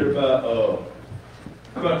Community. Right here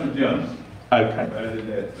by Country Johnson. Okay. Right in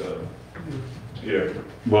that area.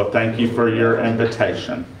 Well, thank you for your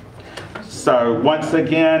invitation. So once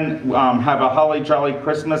again, have a holly jolly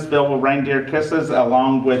Christmas filled with reindeer kisses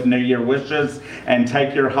along with New Year wishes, and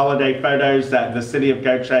take your holiday photos at the city of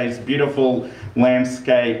Gautier's beautiful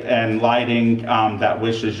landscape and lighting that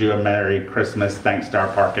wishes you a Merry Christmas, thanks to our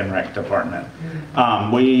Park and Rec Department.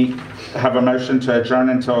 We have a motion to adjourn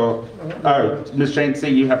until, Ms.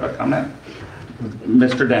 Jancy, you have a comment?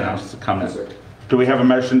 Mr. Danos, comment. Do we have a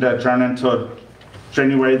motion to adjourn until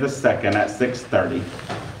January the 2nd at 6:30?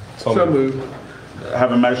 So moved.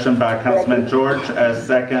 Have a motion by Councilman George, a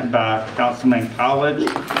second by Councilman College.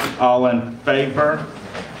 All in favor?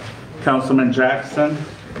 Councilman Jackson?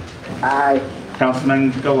 Aye.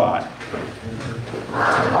 Councilman Gilat?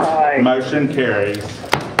 Aye. Motion carries.